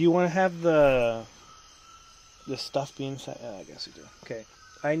 Do you want to have the stuff be inside? Oh, I guess you do. Okay.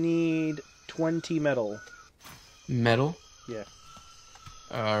 I need 20 metal. Metal? Yeah.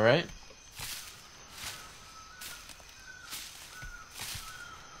 Alright.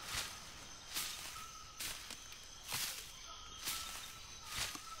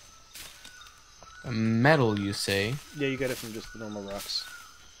 Metal, you say? Yeah, you got it from just the normal rocks.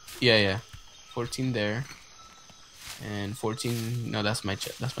 Yeah. 14 there. And 14. No, that's my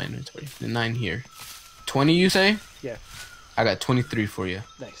inventory. The 9 here. 20, you say? Yeah. I got 23 for you.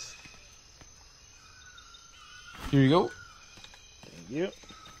 Nice. Here you go. Thank you.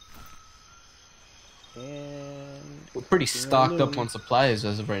 And We're pretty stocked up on supplies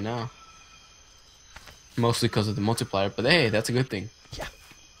as of right now. Mostly because of the multiplier, but hey, that's a good thing. Yeah.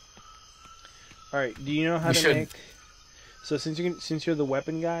 All right. Do you know how to make? So since you're the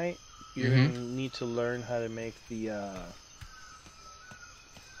weapon guy, you're gonna need to learn how to make the.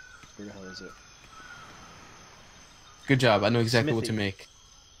 Where the hell is it? Good job. I know exactly what Smithy. to make.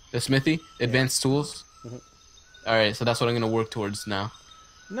 The smithy, advanced tools. All right, so that's what I'm gonna work towards now.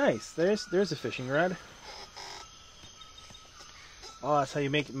 Nice. There's a fishing rod. Oh, that's how you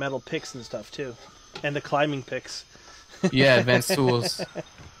make metal picks and stuff too, and the climbing picks. Yeah, advanced tools.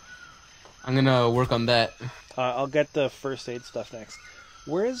 I'm gonna work on that. I'll get the first aid stuff next.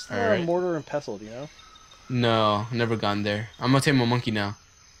 Where's the Alright. mortar and pestle? Do you know? No, never gone there. I'm gonna take my monkey now.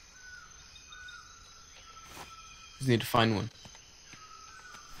 Just need to find one.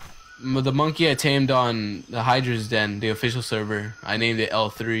 The monkey I tamed on the Hydra's Den, the official server, I named it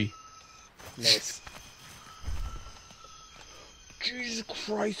L3. Nice. Jesus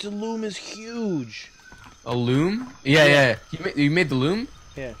Christ, the loom is huge. A loom? Yeah. You made the loom?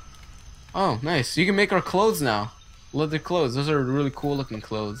 Yeah. Oh, nice. You can make our clothes now. Leather clothes. Those are really cool looking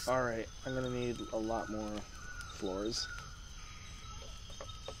clothes. Alright, I'm gonna need a lot more floors.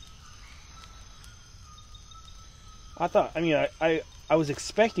 I was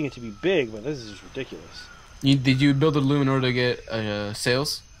expecting it to be big, but this is just ridiculous. Did you build a loom in order to get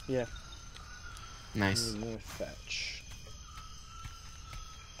sails? Yeah. Nice. More thatch.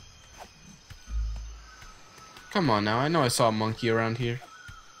 Come on now. I know I saw a monkey around here.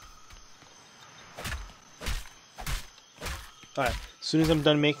 Alright, as soon as I'm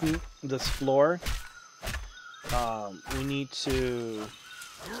done making this floor, we need to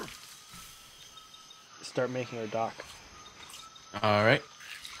start making our dock. Alright.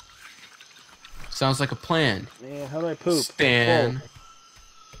 Sounds like a plan. Man, how do I poop? Stan.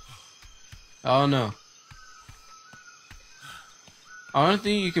 Oh no. I don't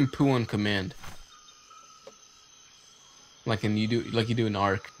think you can poo on command. Like you do in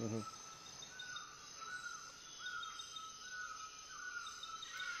Ark. Mm-hmm.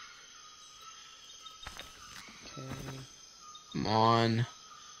 Okay. Come on.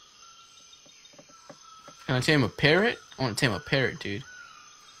 Can I tame a parrot? I want to tame a parrot, dude.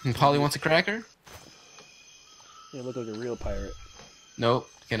 And Polly wants a cracker? You look like a real pirate. Nope,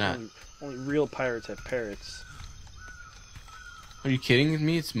 cannot. Only real pirates have parrots. Are you kidding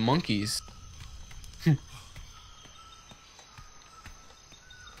me? It's monkeys. Damn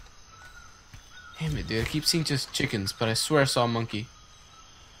it, dude. I keep seeing just chickens, but I swear I saw a monkey.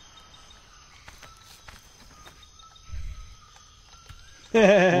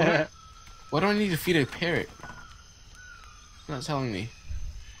 What do I need to feed a parrot? You're not telling me.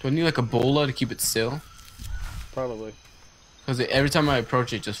 Do I need like a bola to keep it still? Probably. Because every time I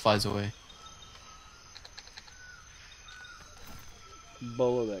approach it, it just flies away.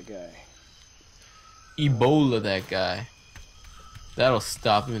 Bolo that guy. Ebola that guy. That'll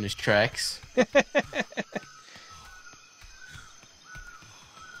stop him in his tracks.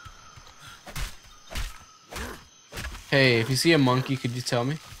 Hey, if you see a monkey, could you tell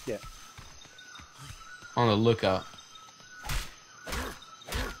me? Yeah. On the lookout.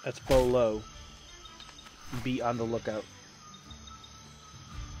 That's Bolo. Be on the lookout.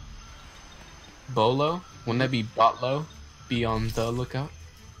 Bolo? Wouldn't that be Botlo? Be on the lookout?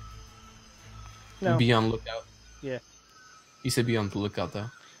 No. Be on lookout. Yeah. You said be on the lookout,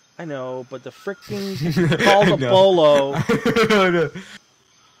 though. I know, but the frickin' called a Bolo. No.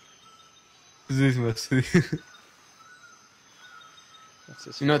 This must be.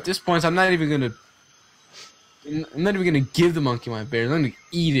 You know, at this point, I'm not even gonna give the monkey my berries. I'm gonna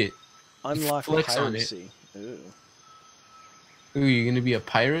eat it. Unlock Flex piracy. on it. Ooh. Ooh, you gonna be a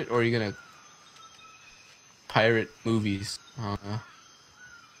pirate, or are you gonna pirate movies?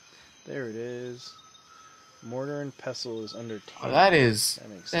 There it is. Mortar and pestle is under 10. Oh, that is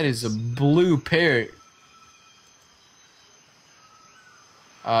a blue parrot.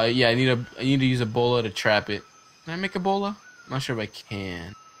 Yeah, I need to use a bola to trap it. Can I make a bola? I'm not sure if I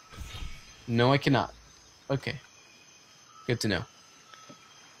can. No, I cannot. Okay. Good to know.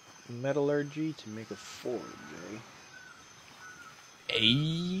 Metallurgy to make a forge,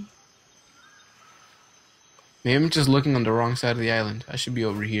 eh? Maybe I'm just looking on the wrong side of the island. I should be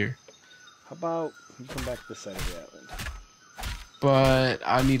over here. How about you come back to this side of the island? But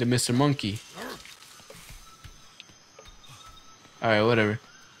I need a Mr. Monkey. Alright, whatever.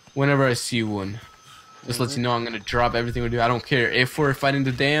 Whenever I see one. Just lets you know I'm gonna drop everything we do. I don't care. If we're fighting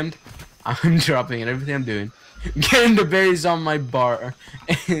the damned, I'm dropping it. Everything I'm doing. Getting the berries on my bar.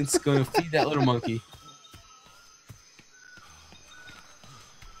 And it's gonna feed that little monkey.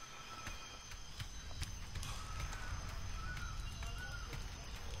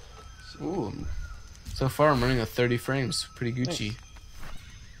 Ooh. So far I'm running at 30 frames. Pretty Gucci. Nice.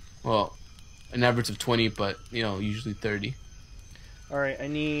 Well, an average of 20, but you know, usually 30. Alright, I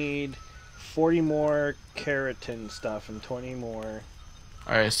need 40 more keratin stuff and 20 more.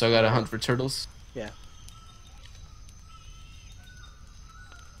 Alright, so I gotta hunt for turtles? Yeah.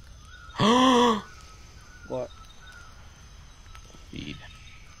 What? Feed.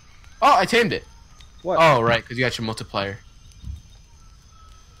 Oh, I tamed it! What? Oh, right, because you got your multiplier.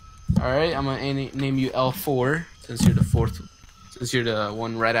 Alright, I'm gonna name you L4, since you're the fourth. Since you're the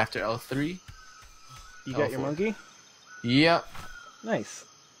one right after L3. You got L4. Your monkey? Yep. Nice.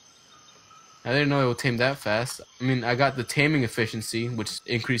 I didn't know it would tame that fast. I mean, I got the taming efficiency, which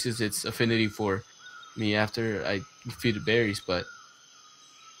increases its affinity for me after I feed it berries, but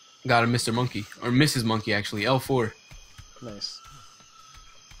got a Mr. Monkey, or Mrs. Monkey actually, L4. Nice.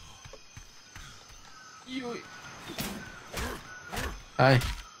 Hi. I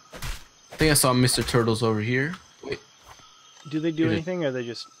think I saw Mr. Turtles over here. Wait. Do they do anything, or are they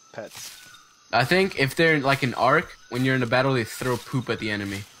just pets? I think if they're like an Ark, when you're in a battle, they throw poop at the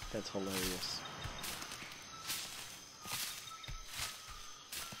enemy. That's hilarious.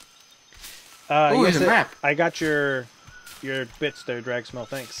 Oh, yes, there's a map. I got your bits there, Dragsmell.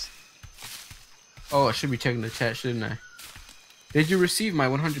 Thanks. Oh, I should be checking the chat, shouldn't I? Did you receive my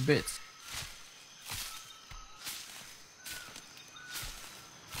 100 bits?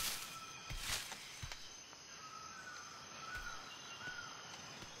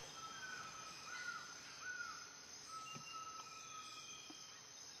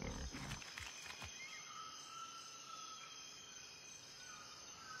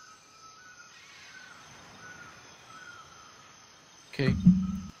 Okay.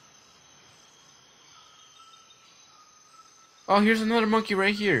 Oh, here's another monkey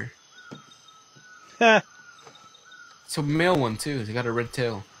right here. It's a male one too. They got a red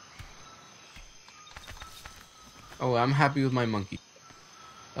tail. Oh, I'm happy with my monkey.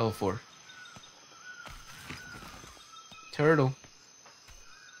 Level 4. Turtle.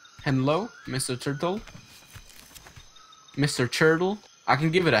 Hello, Mr. Turtle. Mr. Turtle. I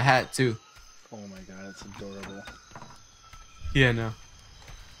can give it a hat too. Oh my god, it's adorable. Yeah, no.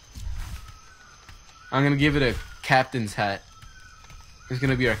 I'm gonna give it a captain's hat. It's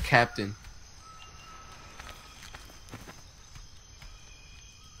gonna be our captain.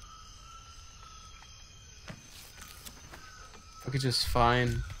 If I could just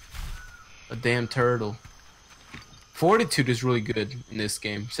find a damn turtle. Fortitude is really good in this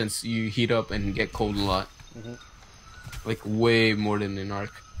game since you heat up and get cold a lot. Like way more than in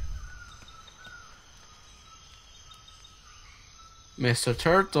Ark. Mr.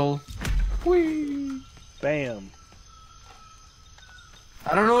 Turtle. Whee! Bam.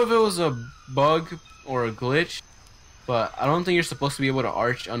 I don't know if it was a bug or a glitch, but I don't think you're supposed to be able to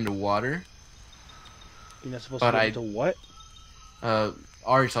arch underwater. You're not supposed to be able to what?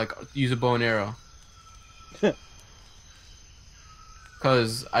 Arch, like use a bow and arrow.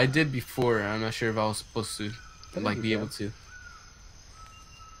 Cause I did before, I'm not sure if I was supposed to be able to.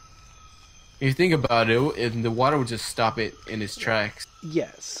 If you think about it, the water would just stop it in its tracks.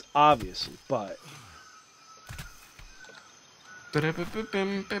 Yes, obviously, but alright.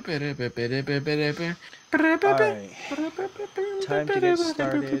 Time to get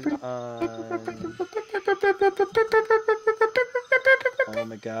started on... Oh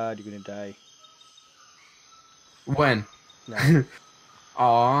my god, you're gonna die. When? No.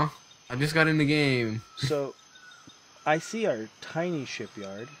 Aw, I just got in the game. So, I see our tiny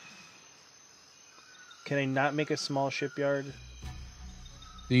shipyard. Can I not make a small shipyard?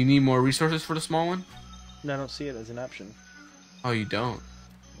 Do you need more resources for the small one? No, I don't see it as an option. Oh, you don't?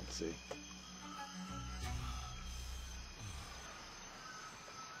 Let's see.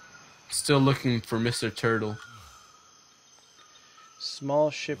 Still looking for Mr. Turtle.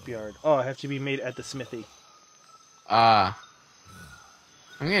 Small shipyard. Oh, I have to be made at the smithy. Ah.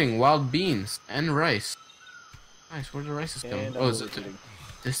 I'm getting wild beans and rice. Nice, where the rice is coming? Oh, is it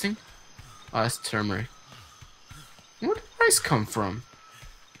this thing? Oh, that's turmeric. Where did rice come from?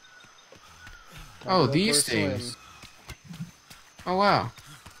 Oh, these things. Oh, wow.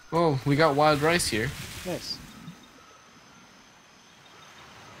 Oh, we got wild rice here. Nice.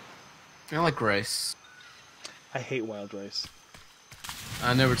 I like rice. I hate wild rice.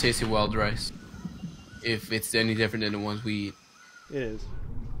 I never tasted wild rice. If it's any different than the ones we eat. It is.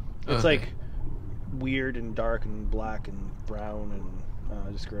 It's like weird and dark and black and brown and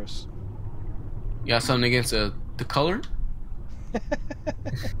just gross. You got something against the color?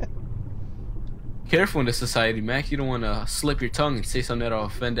 Careful in this society, Mac. You don't want to slip your tongue and say something that'll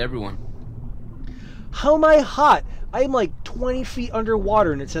offend everyone. How am I hot? I am like 20 feet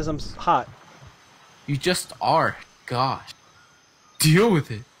underwater and it says I'm hot. You just are. Gosh. Deal with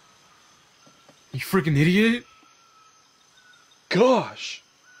it. You freaking idiot. Gosh.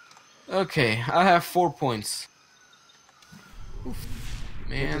 Okay, I have 4 points. Oof.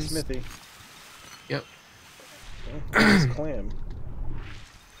 Man. Smithy. Yep. Oh, clam.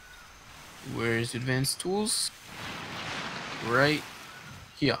 Where's advanced tools? Right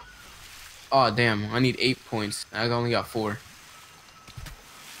here. Oh damn, I need 8 points. I only got 4.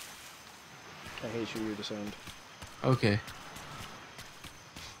 I hate you, you're disowned. Okay.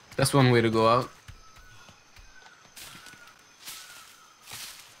 That's one way to go out.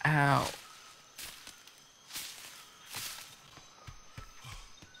 Ow.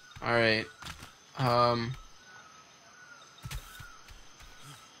 Alright. Oh.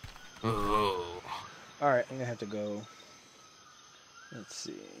 Alright, I'm gonna have to go. Let's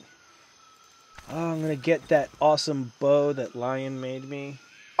see. Oh, I'm gonna get that awesome bow that Lion made me.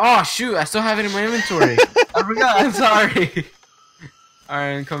 Oh shoot, I still have it in my inventory. I forgot, I'm sorry.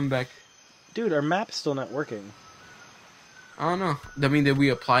 Alright, I'm coming back. Dude, our map's still not working. I don't know. I mean, did we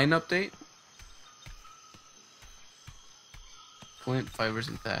apply an update? Flint, fibers,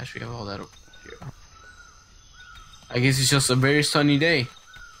 and thatch. We have all that over here. I guess it's just a very sunny day.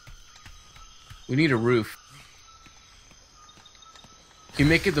 We need a roof. Can you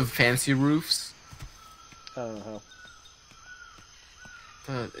make it the fancy roofs? I don't know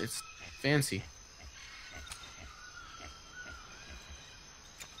how. It's fancy.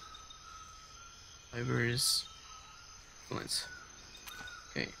 Fibers. Flints.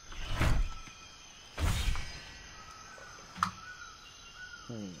 Okay.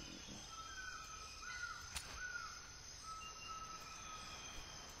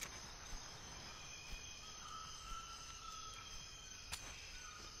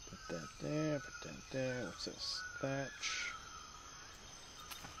 Put that there, put that there. What's this? thatch.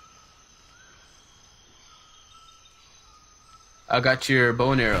 I got your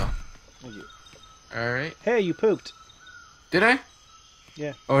bow and arrow. Thank you. All right. Hey, you pooped. Did I?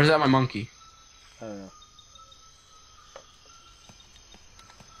 Yeah. Or is that my monkey? I don't know.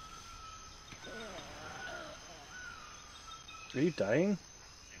 Are you dying?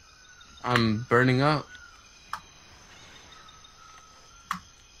 I'm burning up.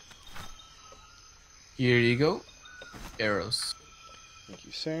 Here you go. Arrows. Thank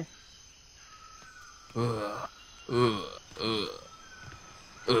you, sir. Ugh. Ugh. Ugh.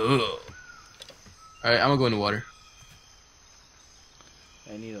 Ugh. Alright, I'm gonna go in the water.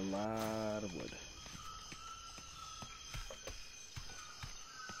 I need a lot of wood.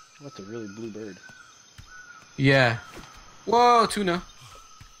 What's a really blue bird? Yeah. Whoa, tuna.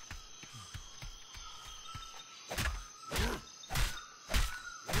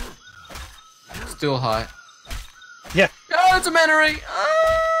 Still hot. Yeah. Oh, it's a manta ray. Ah!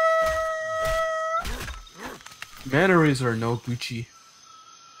 Manta rays are no Gucci.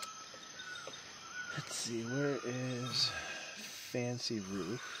 Let's see, where is Fancy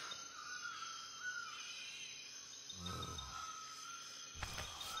Roof?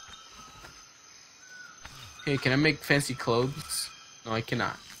 Hey, can I make fancy clothes? No, I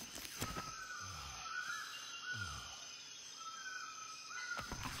cannot.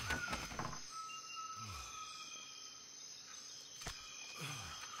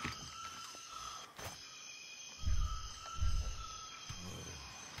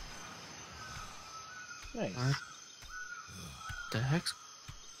 Nice. What the heck's...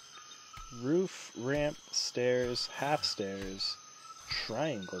 Roof, ramp, stairs, half stairs,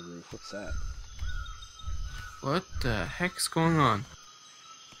 triangle roof. What's that? What the heck's going on?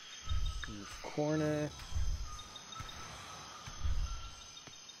 Roof corner.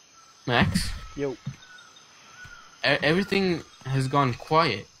 Max? Yo. Everything has gone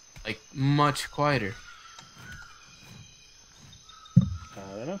quiet. Like, much quieter. I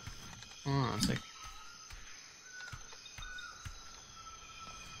don't know. Hold on a sec.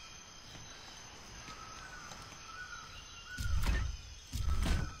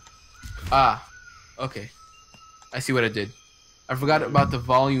 Ah, okay. I see what I did. I forgot about the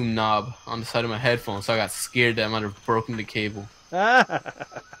volume knob on the side of my headphones, so I got scared that I might have broken the cable. That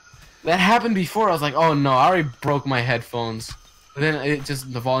happened before. I was like, oh no, I already broke my headphones. But then it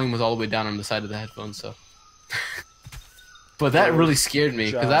just, the volume was all the way down on the side of the headphones, so. But that really scared me,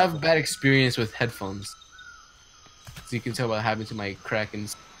 because I have a bad experience with headphones. So you can tell by what happened to my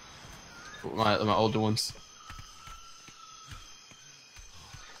Krakens. My older ones.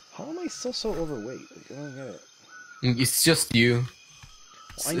 How am I still so overweight? Like, I don't get it. It's just you.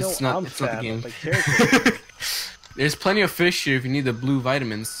 Well, I know it's not, I'm it's fat, not the game. but my character... There's plenty of fish here if you need the blue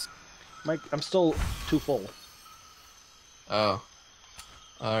vitamins. I'm still too full. Oh.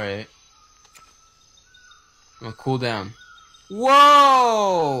 Alright. I'm gonna cool down.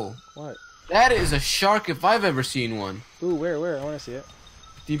 Whoa! What? That is a shark if I've ever seen one. Ooh, where? I want to see it.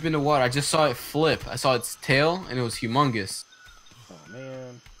 Deep in the water. I just saw it flip. I saw its tail, and it was humongous. Oh,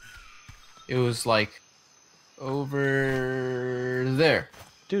 man. It was like over there.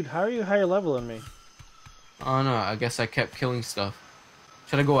 Dude, how are you higher level than me? Oh no, I guess I kept killing stuff.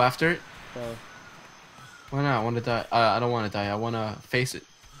 Should I go after it? Why not? I want to die. I don't want to die. I want to face it.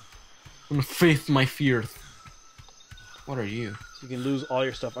 I want to face my fears. What are you? So you can lose all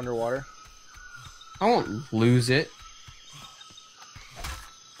your stuff underwater? I won't lose it.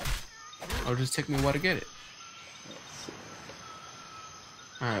 It'll just take me a while to get it.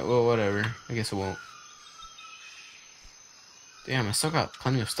 Alright, well, whatever. I guess it won't. Damn, I still got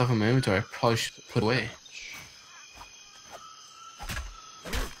plenty of stuff in my inventory I probably should put away.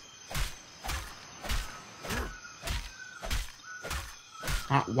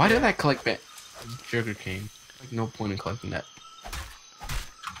 Why did I collect that sugar cane? Like, no point in collecting that.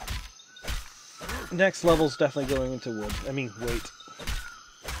 Next level's definitely going into wood. I mean, wait. Let's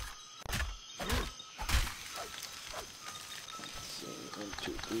see. 1,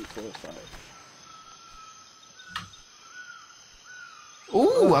 2, 3, 4, 5.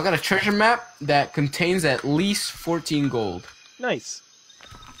 Ooh, I got a treasure map that contains at least 14 gold. Nice.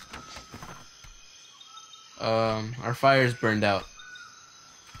 Our fire's burned out.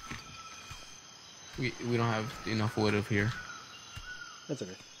 We don't have enough wood up here. That's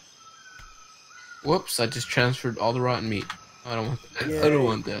okay. Whoops, I just transferred all the rotten meat. I don't want that. Yay. I don't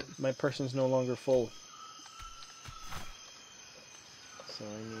want that. My person's no longer full. So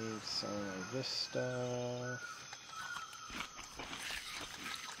I need some of this stuff.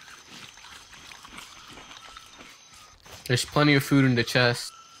 There's plenty of food in the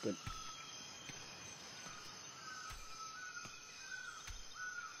chest. Good.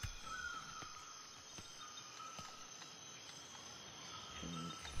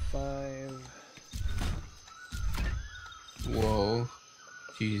 5. Whoa.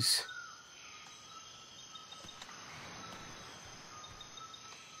 Jeez.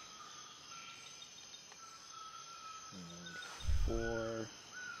 And 4.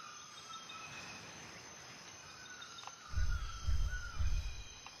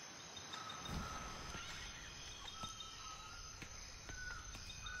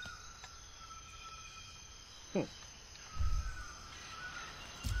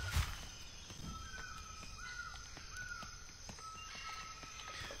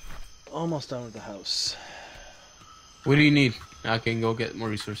 Almost done with the house. What do you need? I can go get more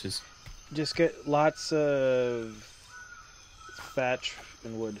resources. Just get lots of thatch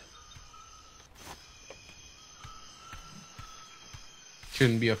and wood.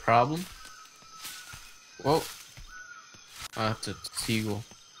 Shouldn't be a problem. Whoa. Oh, that's a seagull.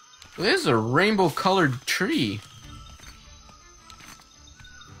 This is a rainbow colored tree.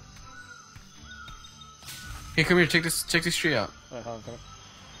 Hey, come here, check this tree out. Hold on, come on.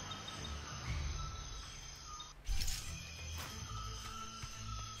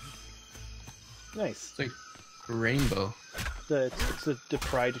 Nice. It's like a rainbow. It's the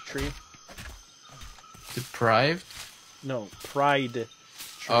deprived tree. Deprived? No, pride tree.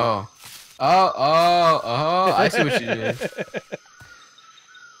 Oh. I see what you did.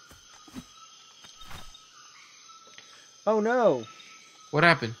 Oh no! What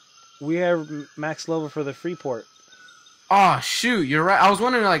happened? We have max level for the free port. Oh shoot, you're right. I was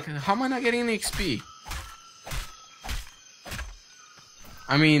wondering, like, how am I not getting any XP?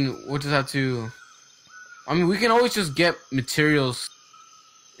 I mean, what does that do? I mean, we can always just get materials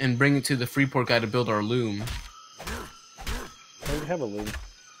and bring it to the Freeport guy to build our loom. I already have a loom.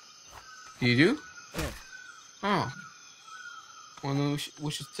 Do you do? Yeah. Oh. Well, then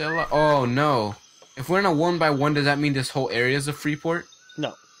we should sell out. Oh, no. If we're in a 1x1, does that mean this whole area is a Freeport?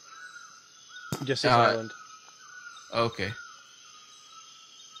 No. Just this island. Okay.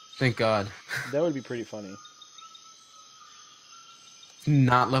 Thank God. That would be pretty funny.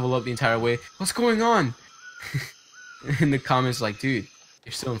 Not level up the entire way. What's going on? In the comments, like, dude,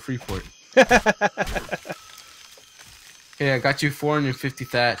 you're still in Freeport. Okay, I got you 450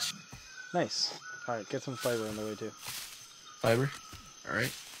 thatch. Nice. Alright, get some fiber on the way too. Fiber?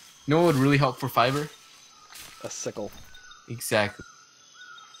 Alright. You know what would really help for fiber? A sickle. Exactly.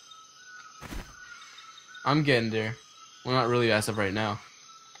 I'm getting there. Well, not really as of right now.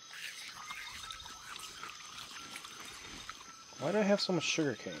 Why do I have so much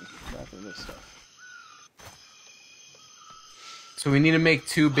sugarcane? Not for this stuff. So we need to make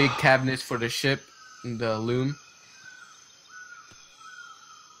 2 big cabinets for the ship and the loom.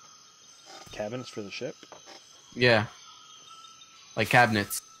 Cabinets for the ship? Yeah. Like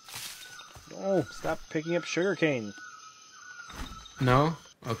cabinets. Oh, stop picking up sugarcane. No?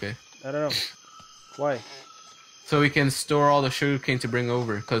 Okay. I don't know. Why? So we can store all the sugarcane to bring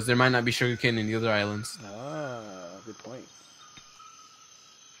over, because there might not be sugarcane in the other islands. Ah, good point.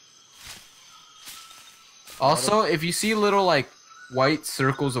 Also, if you see little, like, white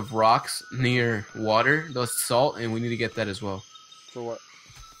circles of rocks near water, that's salt, and we need to get that as well. For what?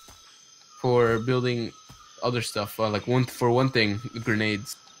 For building other stuff, like for one thing,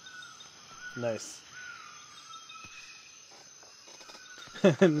 grenades. Nice.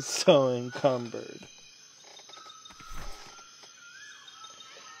 I'm so encumbered.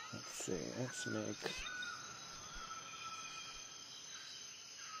 Let's see, let's make...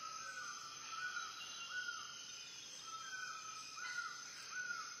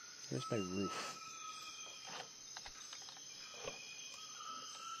 Here's my roof.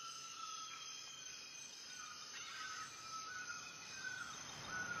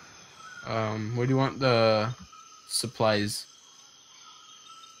 Where do you want the supplies?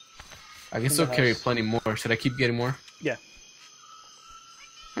 I can still carry plenty more. Should I keep getting more? Yeah.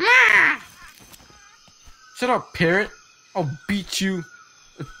 Shut up, parrot. I'll beat you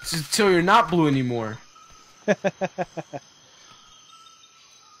until you're not blue anymore. I'll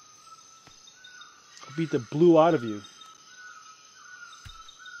beat the blue out of you.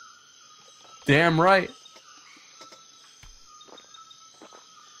 Damn right.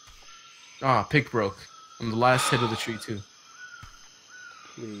 Ah, pick broke. On the last hit of the tree, too.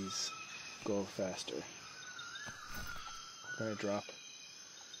 Please go faster. Can I drop?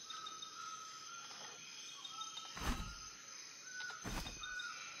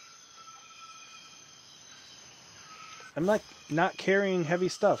 I'm like not carrying heavy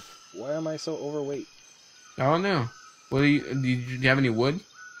stuff. Why am I so overweight? I don't know. What do you have any wood?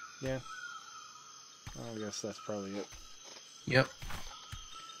 Yeah. I guess that's probably it. Yep.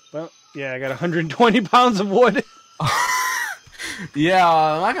 Well, yeah, I got 120 pounds of wood. Yeah,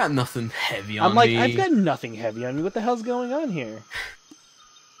 I got nothing heavy on I'm like, me. I've got nothing heavy on me. What the hell's going on here?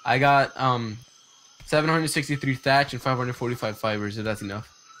 I got 763 thatch and 545 fibers, if that's enough.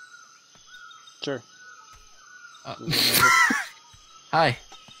 Sure. Uh, Hi.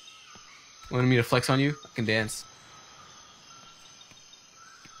 Wanted me to flex on you? I can dance.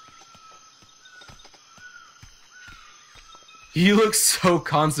 You look so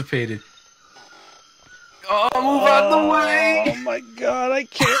constipated. Oh, move out the way! Oh my god, I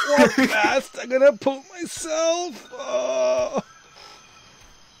can't walk fast. I'm gonna poop myself. Oh.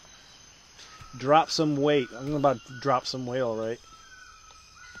 Drop some weight. I'm about to drop some weight, alright.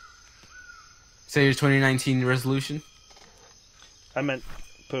 Say your 2019 resolution? I meant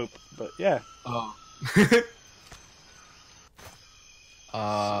poop, but yeah. Oh.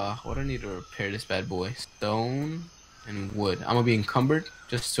 What do I need to repair this bad boy? Stone and wood. I'm gonna be encumbered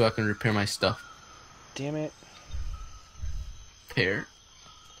just so I can repair my stuff. Damn it. Repair.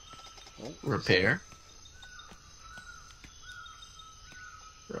 Oh, Repair.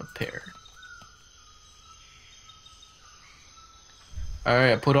 Repair.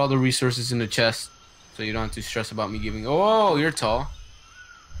 Alright, I put all the resources in the chest so you don't have to stress about me giving. Oh, you're tall.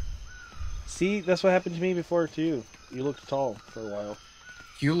 See, that's what happened to me before too. You looked tall for a while.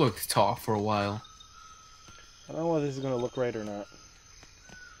 You looked tall for a while. I don't know whether this is gonna look right or not.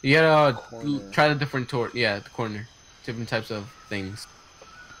 You gotta Corner. try the different the corner. Different types of things.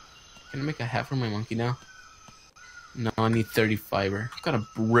 Can I make a hat for my monkey now? No, I need 30 fiber. What kind of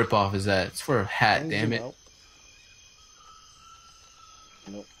rip off is that? It's for a hat, damn it. Out.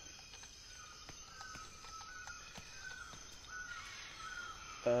 Nope.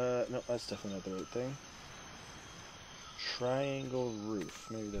 No, that's definitely not the right thing. Triangle roof.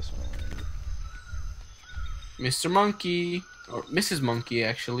 Maybe this one. Mr. Monkey, or Mrs. Monkey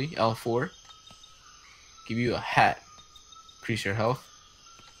actually, L4. Give you a hat. Increase your health.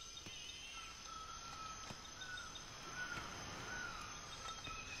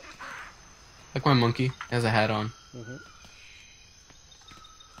 Like my monkey has a hat on. Mm-hmm.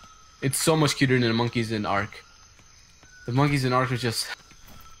 It's so much cuter than the monkeys in Ark. The monkeys in Ark are just...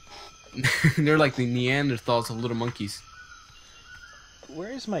 they're like the Neanderthals of little monkeys. Where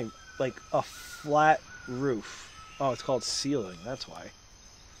is my, like, a flat roof? Oh, it's called ceiling. That's why.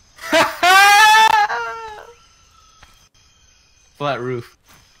 Flat roof.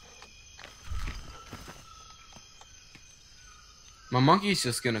 My monkey's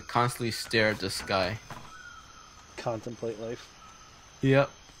just gonna constantly stare at the sky. Contemplate life. Yep.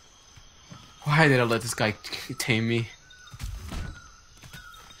 Why did I let this guy tame me?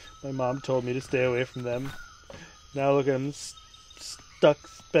 My mom told me to stay away from them. Now look at him stuck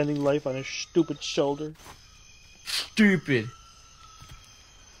spending life on his stupid shoulder. Stupid.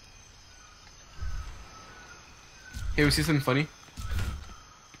 Hey, we see something funny?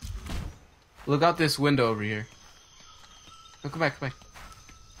 Look out this window over here. No, come back, come back.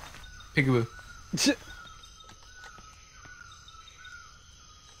 Peekaboo.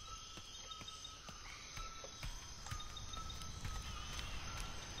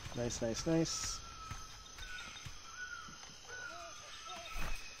 Nice, nice, nice.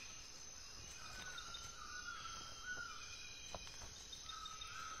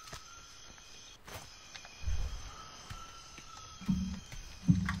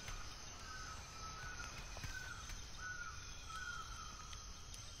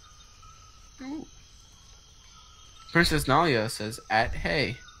 Ooh. Princess Nalia says, at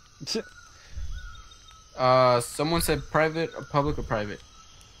hey. Someone said private or public or private?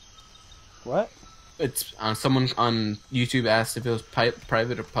 What? It's someone on YouTube asked if it was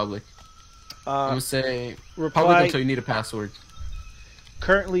private or public. I'm gonna say public until you need a password.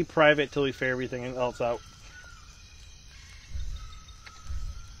 Currently private till we figure everything else out.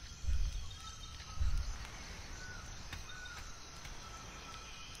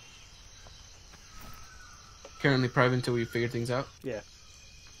 Currently private until we figure things out? Yeah.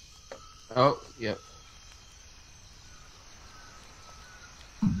 Oh, yep.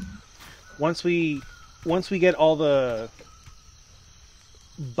 Once we get all the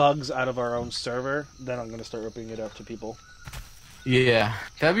bugs out of our own server, then I'm gonna start opening it up to people. Yeah,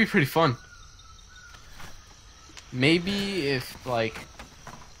 that'd be pretty fun. Maybe if, like,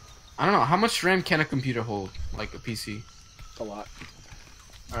 I don't know, how much RAM can a computer hold? Like a PC? A lot.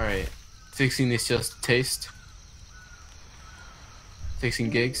 Alright. 16 is just a taste.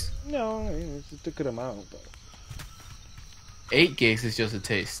 16 gigs? No, it's a good amount, but 8 gigs is just a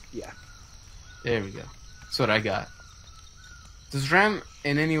taste. yeah. There we go. That's what I got. Does RAM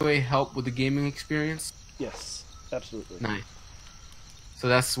in any way help with the gaming experience? Yes, absolutely. Nice. So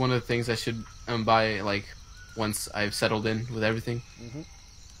that's one of the things I should buy, like, once I've settled in with everything.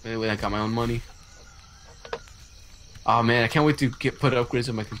 When I got my own money. Oh man, I can't wait to put upgrades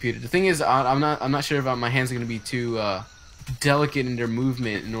on my computer. The thing is, I'm not sure if my hands are gonna be too delicate in their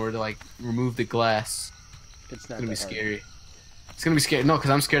movement in order to like remove the glass. It's not gonna be that hard. scary. It's gonna be scary. No, because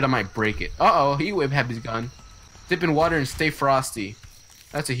I'm scared I might break it. Uh oh, heat wave has begun. Dip in water and stay frosty.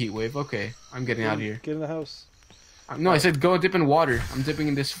 That's a heat wave. Okay, I'm getting out of here. Get in the house. No, I said go dip in water. I'm dipping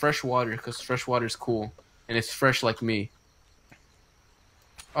in this fresh water because fresh water is cool and it's fresh like me.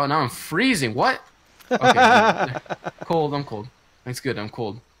 Oh, now I'm freezing. What? Okay. Cold. I'm cold. That's good. I'm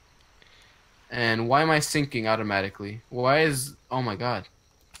cold. And why am I sinking automatically? Why is... Oh my god.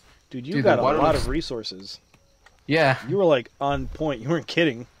 Dude, you got a lot of resources. Yeah. You were like on point. You weren't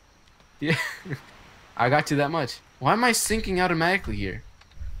kidding. Yeah. I got you that much. Why am I sinking automatically here?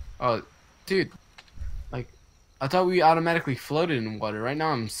 Oh, dude. Like, I thought we automatically floated in water. Right now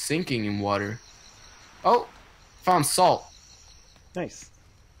I'm sinking in water. Oh! Found salt. Nice.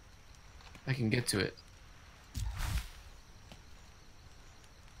 I can get to it.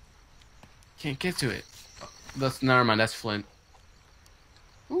 Can't get to it. That's never mind. That's flint.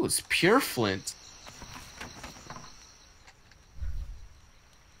 Ooh, it's pure flint.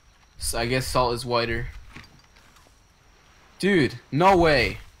 So I guess salt is whiter. Dude, no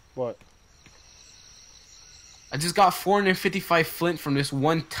way. What? I just got 455 flint from this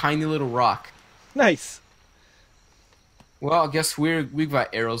one tiny little rock. Nice. Well, I guess we've got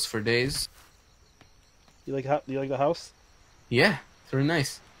arrows for days. You like the house? Yeah, it's really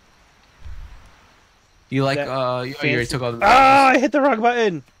nice. You like you already took all the... Ah, I hit the wrong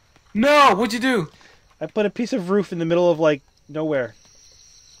button. No, what'd you do? I put a piece of roof in the middle of like nowhere.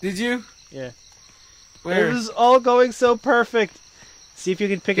 Did you? Yeah. Where? This is all going so perfect. See if you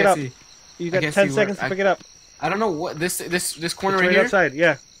can pick it up. See. You got 10 seconds to pick it up. I don't know what this corner It's right here. outside,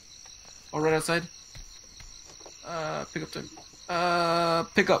 yeah. Oh, right outside. Pick up time.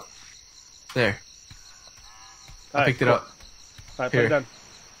 Pick up. There. I picked it up. Alright, put it down.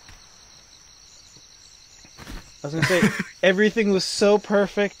 I was gonna say everything was so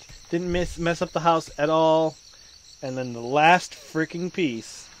perfect, didn't mess up the house at all, and then the last freaking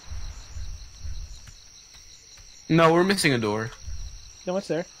piece. No, we're missing a door. No, what's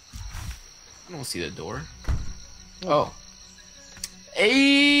there? I don't see the door. Oh.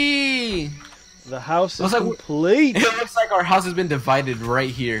 Hey! The house is like complete. It looks like our house has been divided right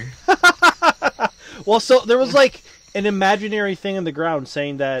here. Well, so there was like an imaginary thing in the ground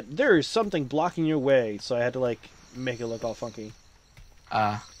saying that there is something blocking your way, so I had to like make it look all funky.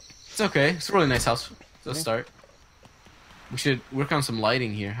 It's okay. It's a really nice house. Let's start. We should work on some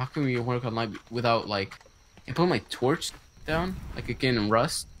lighting here. How can we work on light without like... I put my torch down, like again in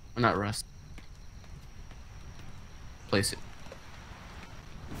rust. Or not rust. Place it.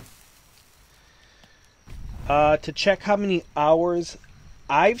 To check how many hours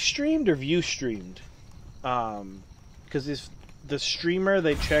I've streamed or you streamed. Because if the streamer,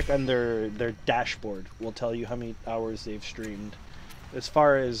 they check on their dashboard, will tell you how many hours they've streamed. As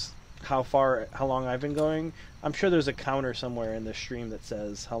far as how long I've been going, I'm sure there's a counter somewhere in the stream that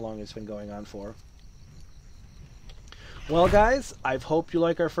says how long it's been going on for. Well, guys, I hope you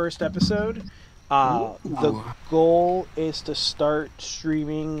like our first episode. The goal is to start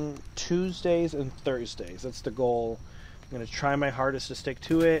streaming Tuesdays and Thursdays. That's the goal. I'm going to try my hardest to stick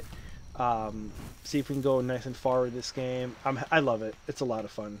to it. See if we can go nice and far with this game. I love it. It's a lot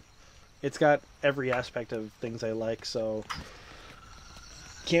of fun. It's got every aspect of things I like, so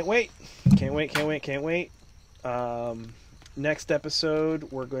can't wait. Can't wait. Next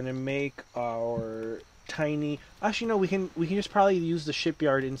episode, we're going to make our tiny... Actually, no, we can just probably use the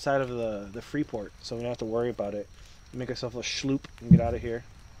shipyard inside of the Freeport, so we don't have to worry about it. Make ourselves a sloop and get out of here.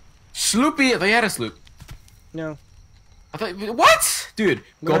 Sloopy? They had a sloop. No. I thought... What? Dude,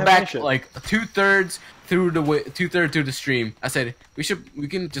 go back like 2/3 through the stream. I said we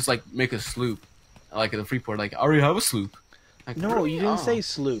can just like make a sloop, like at the Freeport. Like I already have a sloop. Like, no, you didn't say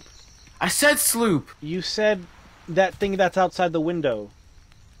sloop. I said sloop. You said that thing that's outside the window.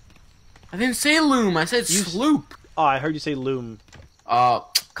 I didn't say loom. I said sloop. Oh, I heard you say loom.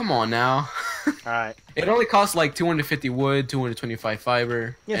 Come on now. Alright. It only costs like 250 wood, 225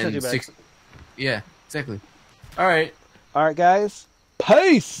 fiber, and not too bad. Yeah, exactly. Alright. Alright, guys.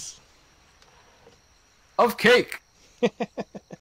 Peace! Of cake.